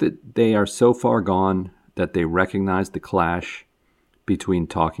think that they are so far gone that they recognize the clash between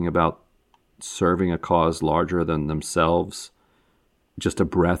talking about serving a cause larger than themselves, just a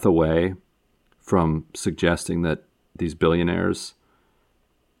breath away from suggesting that these billionaires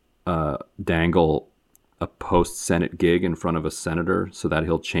dangle a post-Senate gig in front of a senator so that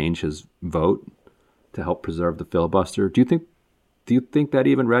he'll change his vote to help preserve the filibuster? Do you think that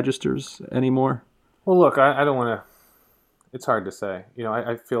even registers anymore? Well, look, I don't want to. It's hard to say.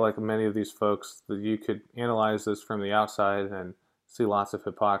 I feel like many of these folks that you could analyze this from the outside and see lots of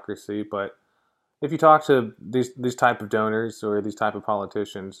hypocrisy. But if you talk to these type of donors or these type of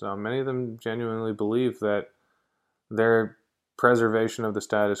politicians, many of them genuinely believe that their preservation of the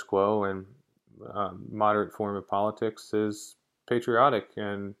status quo and moderate form of politics is patriotic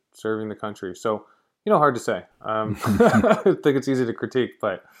and serving the country. So, hard to say. I think it's easy to critique,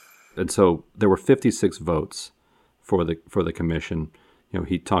 but. And so there were 56 votes for the commission.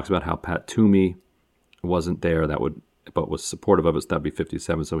 He talks about how Pat Toomey wasn't there, but was supportive of it. So that'd be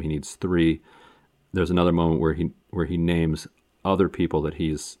 57. So he needs 3. There's another moment where he names other people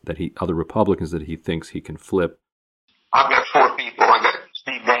other Republicans that he thinks he can flip. I've got 4 people. I got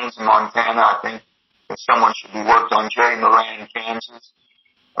Steve Daines in Montana. I think that someone should be worked on. Jerry Moran in Kansas.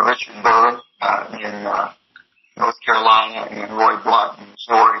 Richard Burr in North Carolina, and Roy Blunt in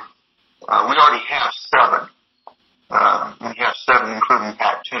Missouri. We already have 7. We have 7, including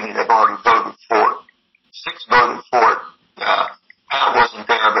Pat Toomey, that have already voted for it. 6 voted for it. Pat wasn't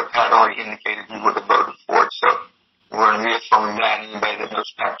there, but Pat already indicated he would have voted for it, so we're reaffirming that. Anybody that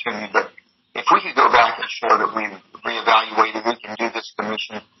knows Pat Toomey. But if we could go back and show that we've reevaluated, we can do this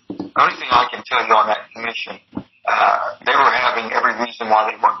commission. The only thing I can tell you on that commission, they were having every reason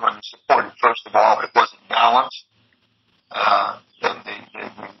why they weren't going to support it. First of all, it wasn't balanced.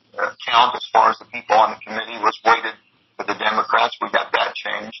 The count as far as the people on the committee was weighted for the Democrats. We got that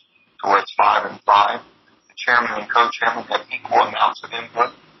changed to where it's 5 and 5. The chairman and co-chairman have equal amounts of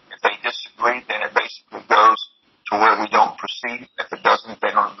input. If they disagree, then it basically goes to where we don't proceed. If it doesn't,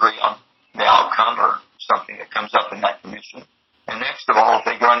 they don't agree on the outcome or something that comes up in that commission. And next of all, if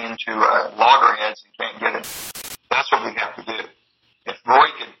they run into loggerheads and can't get it, that's what we have to do. If Roy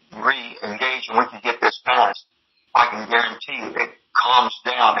could re-engage and we can get this passed, I can guarantee you it calms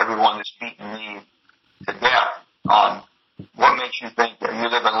down everyone that's beating me to death on what makes you think that you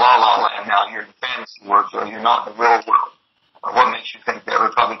live in la-la land now, you're in fantasy world, or you're not in the real world. Or what makes you think that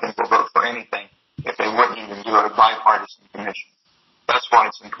Republicans will vote for anything if they wouldn't even do a bipartisan commission. That's why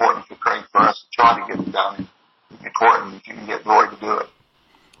it's important for Craig, for us to try to get it done. It's important if you can get Roy to do it.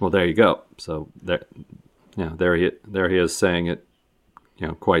 Well, there you go. So there he is saying it,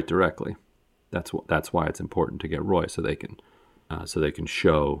 quite directly. That's why it's important to get Roy, so they can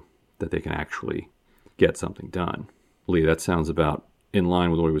show that they can actually get something done. Lee, that sounds about in line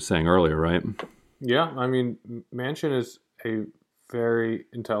with what he was saying earlier, right? Yeah, I mean, Manchin is a very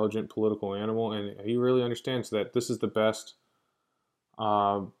intelligent political animal, and he really understands that this is the best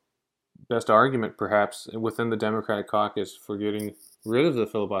argument, perhaps, within the Democratic caucus for getting rid of the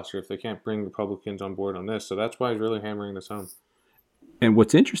filibuster if they can't bring Republicans on board on this. So that's why he's really hammering this home. And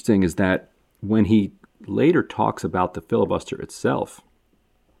what's interesting is that when he later talks about the filibuster itself,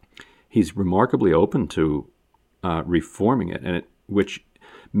 he's remarkably open to reforming it, and which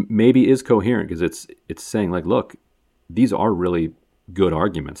maybe is coherent because it's saying, like, look, these are really good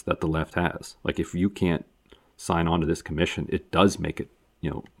arguments that the left has. Like, if you can't sign on to this commission, it does make it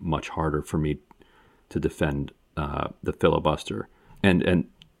much harder for me to defend the filibuster. And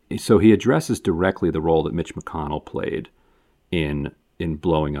so he addresses directly the role that Mitch McConnell played in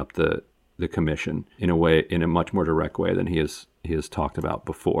blowing up the commission in a much more direct way than he has talked about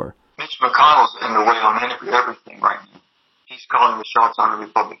before. Mitch McConnell's in the way on everything right now. He's calling the shots on the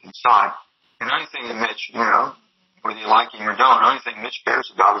Republican side. And the only thing that Mitch, whether you like him or don't, the only thing Mitch cares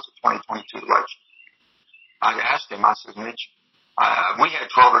about is the 2022 election. I asked him, I said, Mitch, we had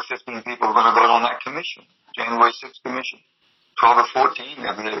 12 or 15 people who were going to vote on that commission, January 6th commission. 12 or 14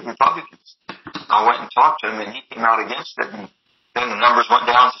 of the Republicans. I went and talked to him, and he came out against it, and then the numbers went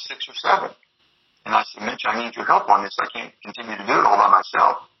down to 6 or 7. And I said, Mitch, I need your help on this. I can't continue to do it all by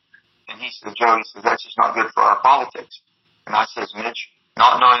myself. And he said, Joe, that's just not good for our politics. And I said, Mitch,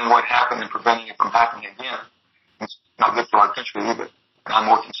 not knowing what happened and preventing it from happening again, it's not good for our country either. And I'm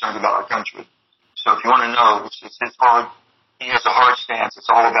more concerned about our country. So if you want to know, it's hard. He has a hard stance. It's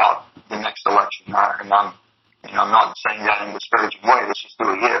all about the next election. And I'm not saying that in a disparaging way. That's just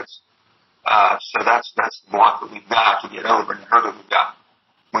who he is. So that's the block that we've got to get over and the hurdle we've got.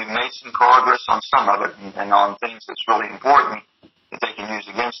 We've made some progress on some of it and on things that's really important that they can use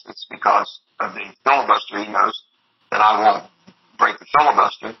against us because of the filibuster. He knows that I won't break the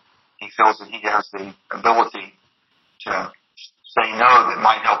filibuster. He feels that he has the ability to say no that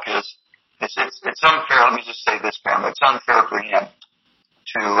might help his. It's unfair. Let me just say this, Pam. It's unfair for him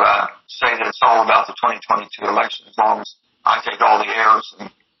to say that it's all about the 2022 election as long as I take all the arrows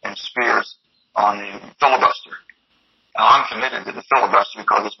and spears on the filibuster. Now, I'm committed to the filibuster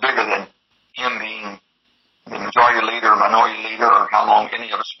because it's bigger than him being the majority leader or minority leader or how long any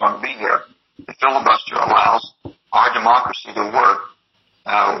of us are going to be there. The filibuster allows our democracy to work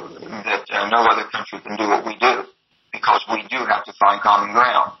that no other country can do what we do because we do have to find common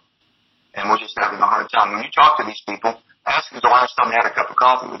ground. And we're just having a hard time. When you talk to these people, ask them the last time they had a cup of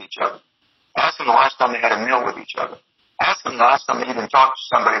coffee with each other. Ask them the last time they had a meal with each other. Ask them the last time they even talked to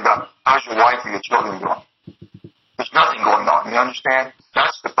somebody about how's your wife or your children doing. There's nothing going on. You understand?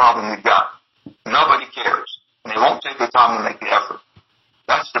 That's the problem we've got. Nobody cares. And they won't take the time to make the effort.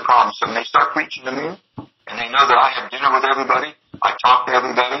 That's the problem. So when they start preaching to me, and they know that I have dinner with everybody, I talk to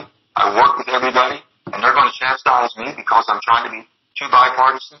everybody, I work with everybody, and they're going to chastise me because I'm trying to be too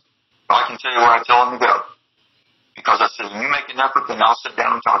bipartisan, I can tell you where I tell them to go. Because I said, when you make an effort, then I'll sit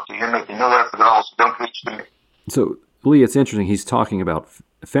down and talk to you. You're making no effort at all, so don't preach to me. So, Lee, it's interesting. He's talking about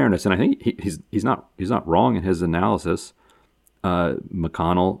fairness, and I think he's not wrong in his analysis.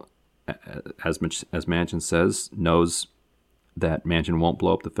 McConnell, as Manchin says, knows that Manchin won't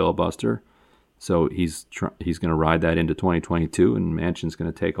blow up the filibuster, so he's going to ride that into 2022, and Manchin's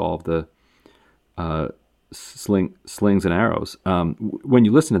going to take all of the slings and arrows. When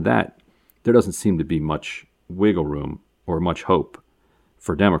you listen to that, there doesn't seem to be much wiggle room or much hope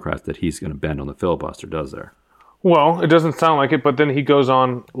for Democrats that he's going to bend on the filibuster, does there? Well, it doesn't sound like it, but then he goes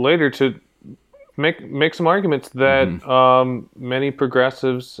on later to make some arguments that many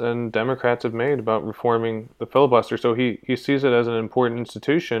progressives and Democrats have made about reforming the filibuster. So he sees it as an important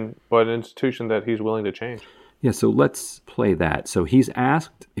institution, but an institution that he's willing to change. Yeah, so let's play that. So he's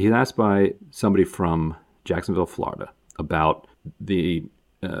asked by somebody from Jacksonville, Florida, about the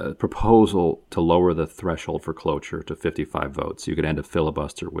proposal to lower the threshold for cloture to 55 votes. You could end a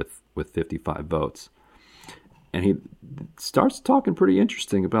filibuster with 55 votes. And he starts talking pretty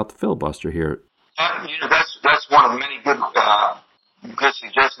interesting about the filibuster here. That's one of many good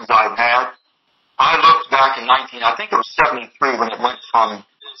suggestions I've had. I looked back in I think it was 73 when it went from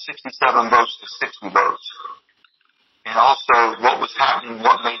 67 votes to 60 votes. And also what was happening,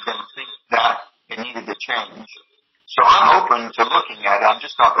 what made them think that it needed to change. So I'm open to looking at it. I'm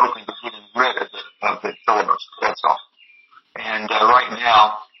just not open to getting rid of the filibuster. That's all. And right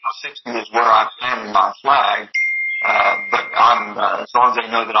now, 60 is where I'm planting my flag. But as long as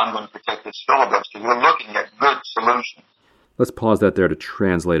they know that I'm going to protect this filibuster, we're looking at good solutions. Let's pause that there to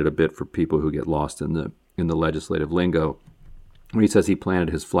translate it a bit for people who get lost in the legislative lingo. When he says he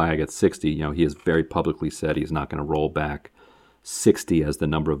planted his flag at 60, he has very publicly said he's not going to roll back 60 as the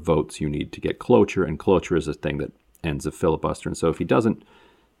number of votes you need to get cloture, and cloture is a thing that ends a filibuster. And so if he doesn't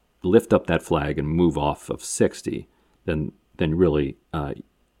lift up that flag and move off of 60, then really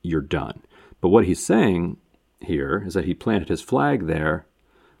you're done. But what he's saying here is that he planted his flag there,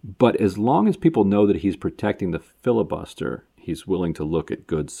 but as long as people know that he's protecting the filibuster, he's willing to look at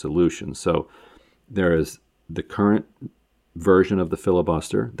good solutions. So there is the current version of the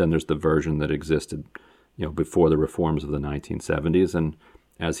filibuster, then there's the version that existed before the reforms of the 1970s, and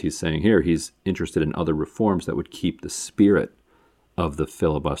as he's saying here, he's interested in other reforms that would keep the spirit of the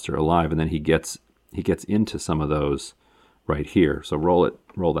filibuster alive, and then he gets into some of those right here. So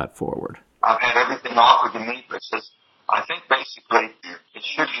roll that forward. I've had everything offered to me, but it says, I think basically it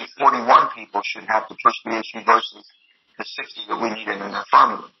should be 41 people should have to push the issue versus the 60 that we need in an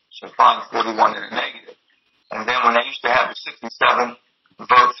affirmative. So find 41 in a negative. And then when they used to have the 67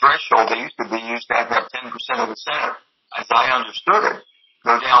 vote threshold, they used to have 10% of the Senate, as I understood it,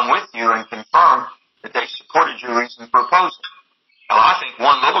 go down with you and confirm that they supported your reason for opposing. Now, I think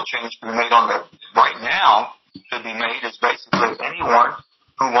one little change to be made right now could be made is basically anyone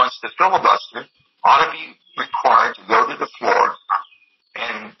who wants to filibuster ought to be required to go to the floor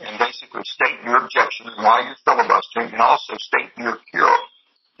and basically state your objection and why you're filibustering, and also state your cure,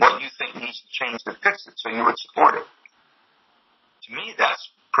 what you think needs to change to fix it, so you would support it. To me, that's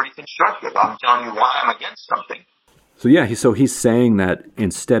pretty constructive. I'm telling you why I'm against something. So he's saying that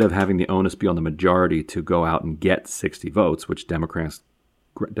instead of having the onus be on the majority to go out and get 60 votes, which Democrats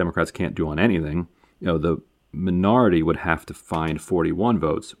can't do on anything, the minority would have to find 41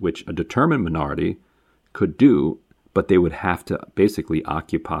 votes, which a determined minority could do, but they would have to basically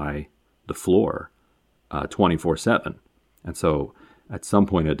occupy the floor 24/7. And so at some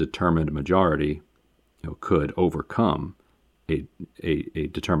point, a determined majority could overcome a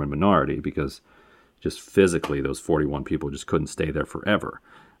determined minority, because just physically those 41 people just couldn't stay there forever.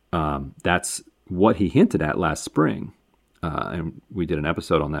 That's what he hinted at last spring. And we did an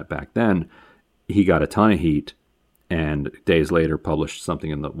episode on that back then. He got a ton of heat, and days later published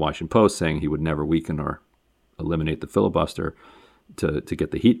something in the Washington Post saying he would never weaken or eliminate the filibuster to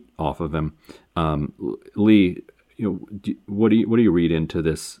get the heat off of him. Lee, what do you read into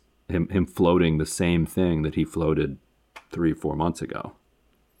this, him floating the same thing that he floated 3-4 months ago?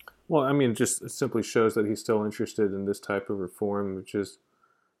 Well, I mean, it simply shows that he's still interested in this type of reform, which is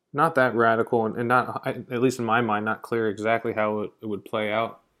not that radical and not, at least in my mind, not clear exactly how it would play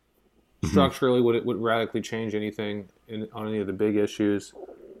out. Structurally, would it radically change anything on any of the big issues?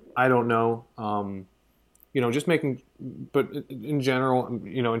 I don't know. But in general,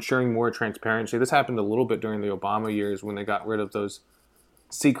 ensuring more transparency. This happened a little bit during the Obama years when they got rid of those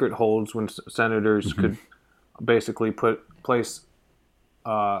secret holds, when senators could basically place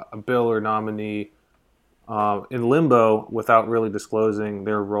a bill or nominee in limbo without really disclosing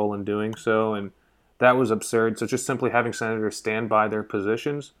their role in doing so, and that was absurd. So just simply having senators stand by their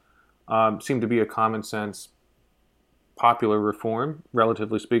positions seemed to be a common sense, popular reform,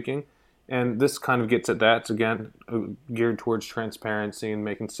 relatively speaking. And this kind of gets at that. It's, again, geared towards transparency and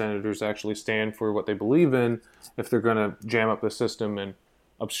making senators actually stand for what they believe in if they're going to jam up the system and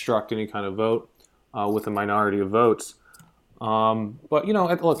obstruct any kind of vote with a minority of votes. But,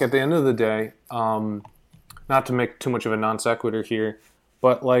 look, at the end of the day, not to make too much of a non sequitur here,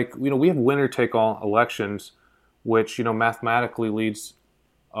 but we have winner-take-all elections, which, mathematically leads,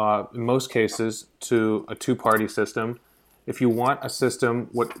 in most cases, to a two-party system. If you want a system,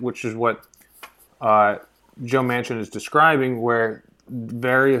 which is what Joe Manchin is describing, where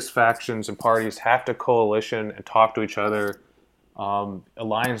various factions and parties have to coalition and talk to each other,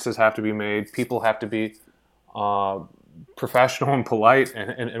 alliances have to be made, people have to be professional and polite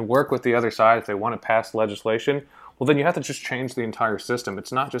and work with the other side if they want to pass legislation, well, then you have to just change the entire system.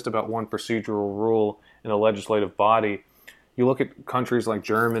 It's not just about one procedural rule in a legislative body. You look at countries like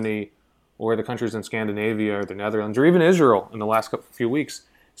Germany, or the countries in Scandinavia, or the Netherlands, or even Israel in the last few weeks,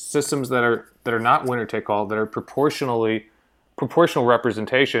 systems that are not winner-take-all, that are proportional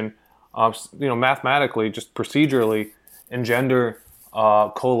representation, mathematically, just procedurally, engender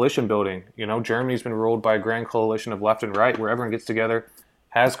coalition building. Germany's been ruled by a grand coalition of left and right, where everyone gets together,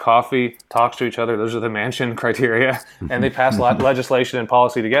 has coffee, talks to each other. Those are the Manchin criteria, and they pass legislation and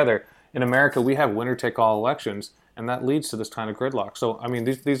policy together. In America, we have winner-take-all elections, and that leads to this kind of gridlock. So,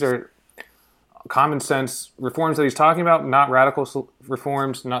 these are common sense reforms that he's talking about, not radical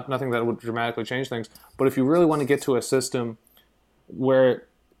reforms, nothing that would dramatically change things. But if you really want to get to a system where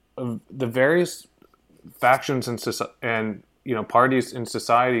the various factions and parties in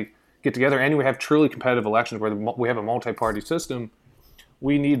society get together, and we have truly competitive elections where we have a multi-party system,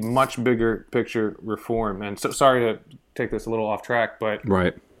 we need much bigger picture reform. And so, sorry to take this a little off track, but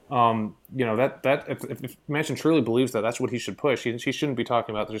right. If Manchin truly believes that's what he should push. He shouldn't be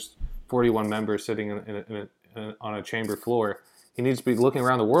talking about just 41 members sitting on a chamber floor. He needs to be looking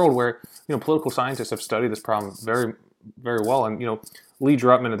around the world where political scientists have studied this problem very, very well. And Lee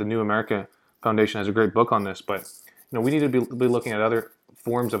Drutman at the New America Foundation has a great book on this. But we need to be looking at other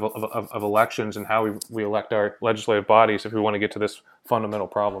forms of elections and how we elect our legislative bodies if we want to get to this fundamental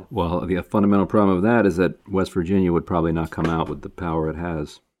problem. Well, the fundamental problem of that is that West Virginia would probably not come out with the power it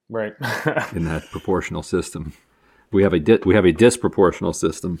has. Right. In that proportional system. We have a disproportional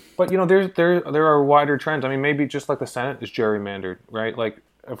system. But there are wider trends. Maybe just like the Senate is gerrymandered, right? Like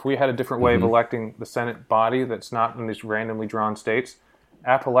if we had a different way of electing the Senate body that's not in these randomly drawn states,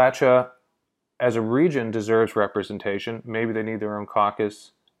 Appalachia as a region deserves representation. Maybe they need their own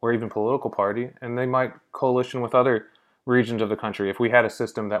caucus or even political party, and they might coalition with other regions of the country if we had a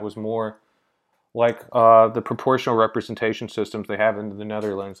system that was more like the proportional representation systems they have in the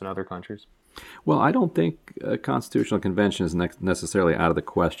Netherlands and other countries. Well, I don't think a constitutional convention is necessarily out of the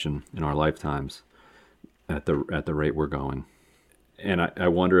question in our lifetimes at the rate we're going. And I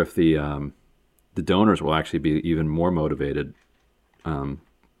wonder if the donors will actually be even more motivated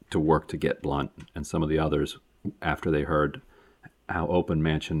to work to get Blunt and some of the others after they heard how open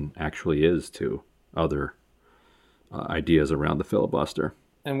Manchin actually is to other ideas around the filibuster.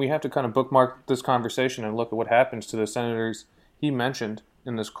 And we have to kind of bookmark this conversation and look at what happens to the senators he mentioned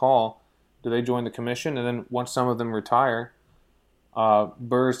in this call. Do they join the commission? And then once some of them retire,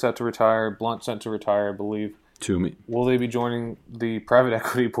 Burr's set to retire, Blunt's set to retire, I believe. Toomey. Will they be joining the private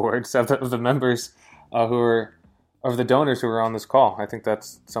equity boards of the members of the donors who are on this call? I think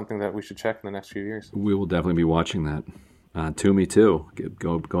that's something that we should check in the next few years. We will definitely be watching that. Toomey, too,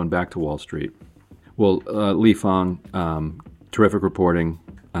 going back to Wall Street. Well, Lee Fang, terrific reporting.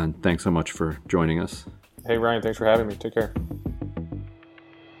 And thanks so much for joining us. Hey, Ryan, thanks for having me. Take care.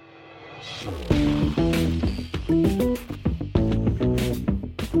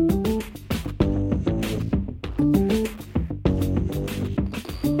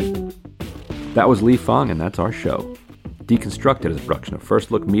 That was Lee Fang, and that's our show. Deconstructed is a production of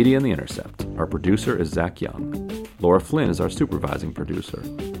First Look Media and The Intercept. Our producer is Zach Young. Laura Flynn is our supervising producer.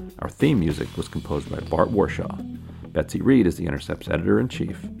 Our theme music was composed by Bart Warshaw. Betsy Reed is The Intercept's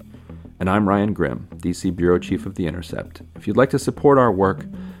editor-in-chief. And I'm Ryan Grimm, DC Bureau Chief of The Intercept. If you'd like to support our work,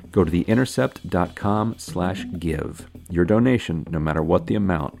 go to theintercept.com/give. Your donation, no matter what the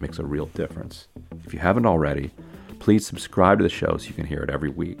amount, makes a real difference. If you haven't already, please subscribe to the show so you can hear it every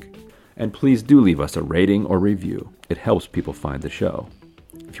week. And please do leave us a rating or review. It helps people find the show.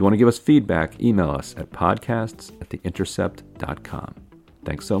 If you want to give us feedback, email us at podcasts@theintercept.com.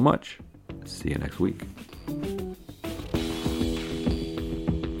 Thanks so much. See you next week.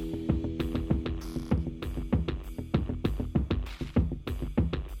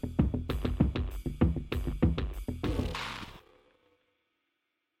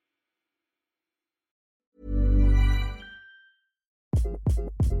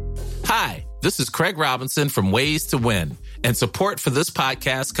 Hi, this is Craig Robinson from Ways to Win, and support for this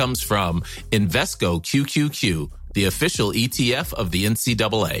podcast comes from Invesco QQQ, the official ETF of the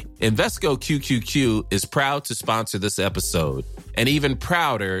NCAA. Invesco QQQ is proud to sponsor this episode, and even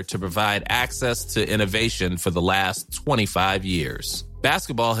prouder to provide access to innovation for the last 25 years.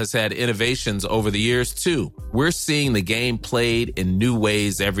 Basketball has had innovations over the years, too. We're seeing the game played in new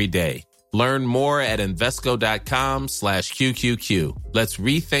ways every day. Learn more at Invesco.com/QQQ. Let's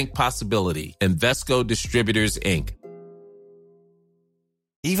rethink possibility. Invesco Distributors, Inc.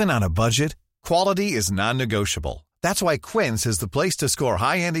 Even on a budget, quality is non-negotiable. That's why Quince is the place to score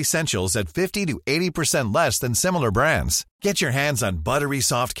high-end essentials at 50 to 80% less than similar brands. Get your hands on buttery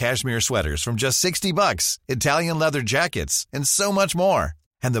soft cashmere sweaters from just $60, Italian leather jackets, and so much more.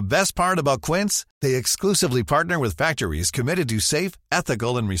 And the best part about Quince, they exclusively partner with factories committed to safe,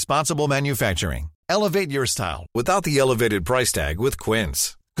 ethical, and responsible manufacturing. Elevate your style without the elevated price tag with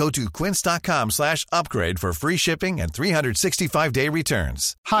Quince. Go to quince.com/upgrade for free shipping and 365-day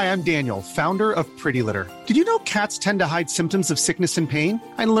returns. Hi, I'm Daniel, founder of Pretty Litter. Did you know cats tend to hide symptoms of sickness and pain?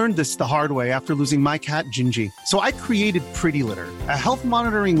 I learned this the hard way after losing my cat, Gingy. So I created Pretty Litter, a health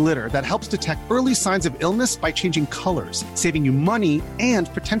monitoring litter that helps detect early signs of illness by changing colors, saving you money and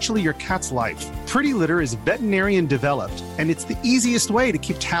potentially your cat's life. Pretty Litter is veterinarian developed, and it's the easiest way to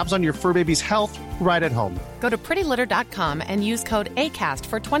keep tabs on your fur baby's health right at home. Go to prettylitter.com and use code ACAST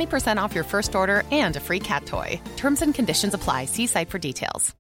for 20% off your first order and a free cat toy. Terms and conditions apply. See site for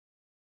details.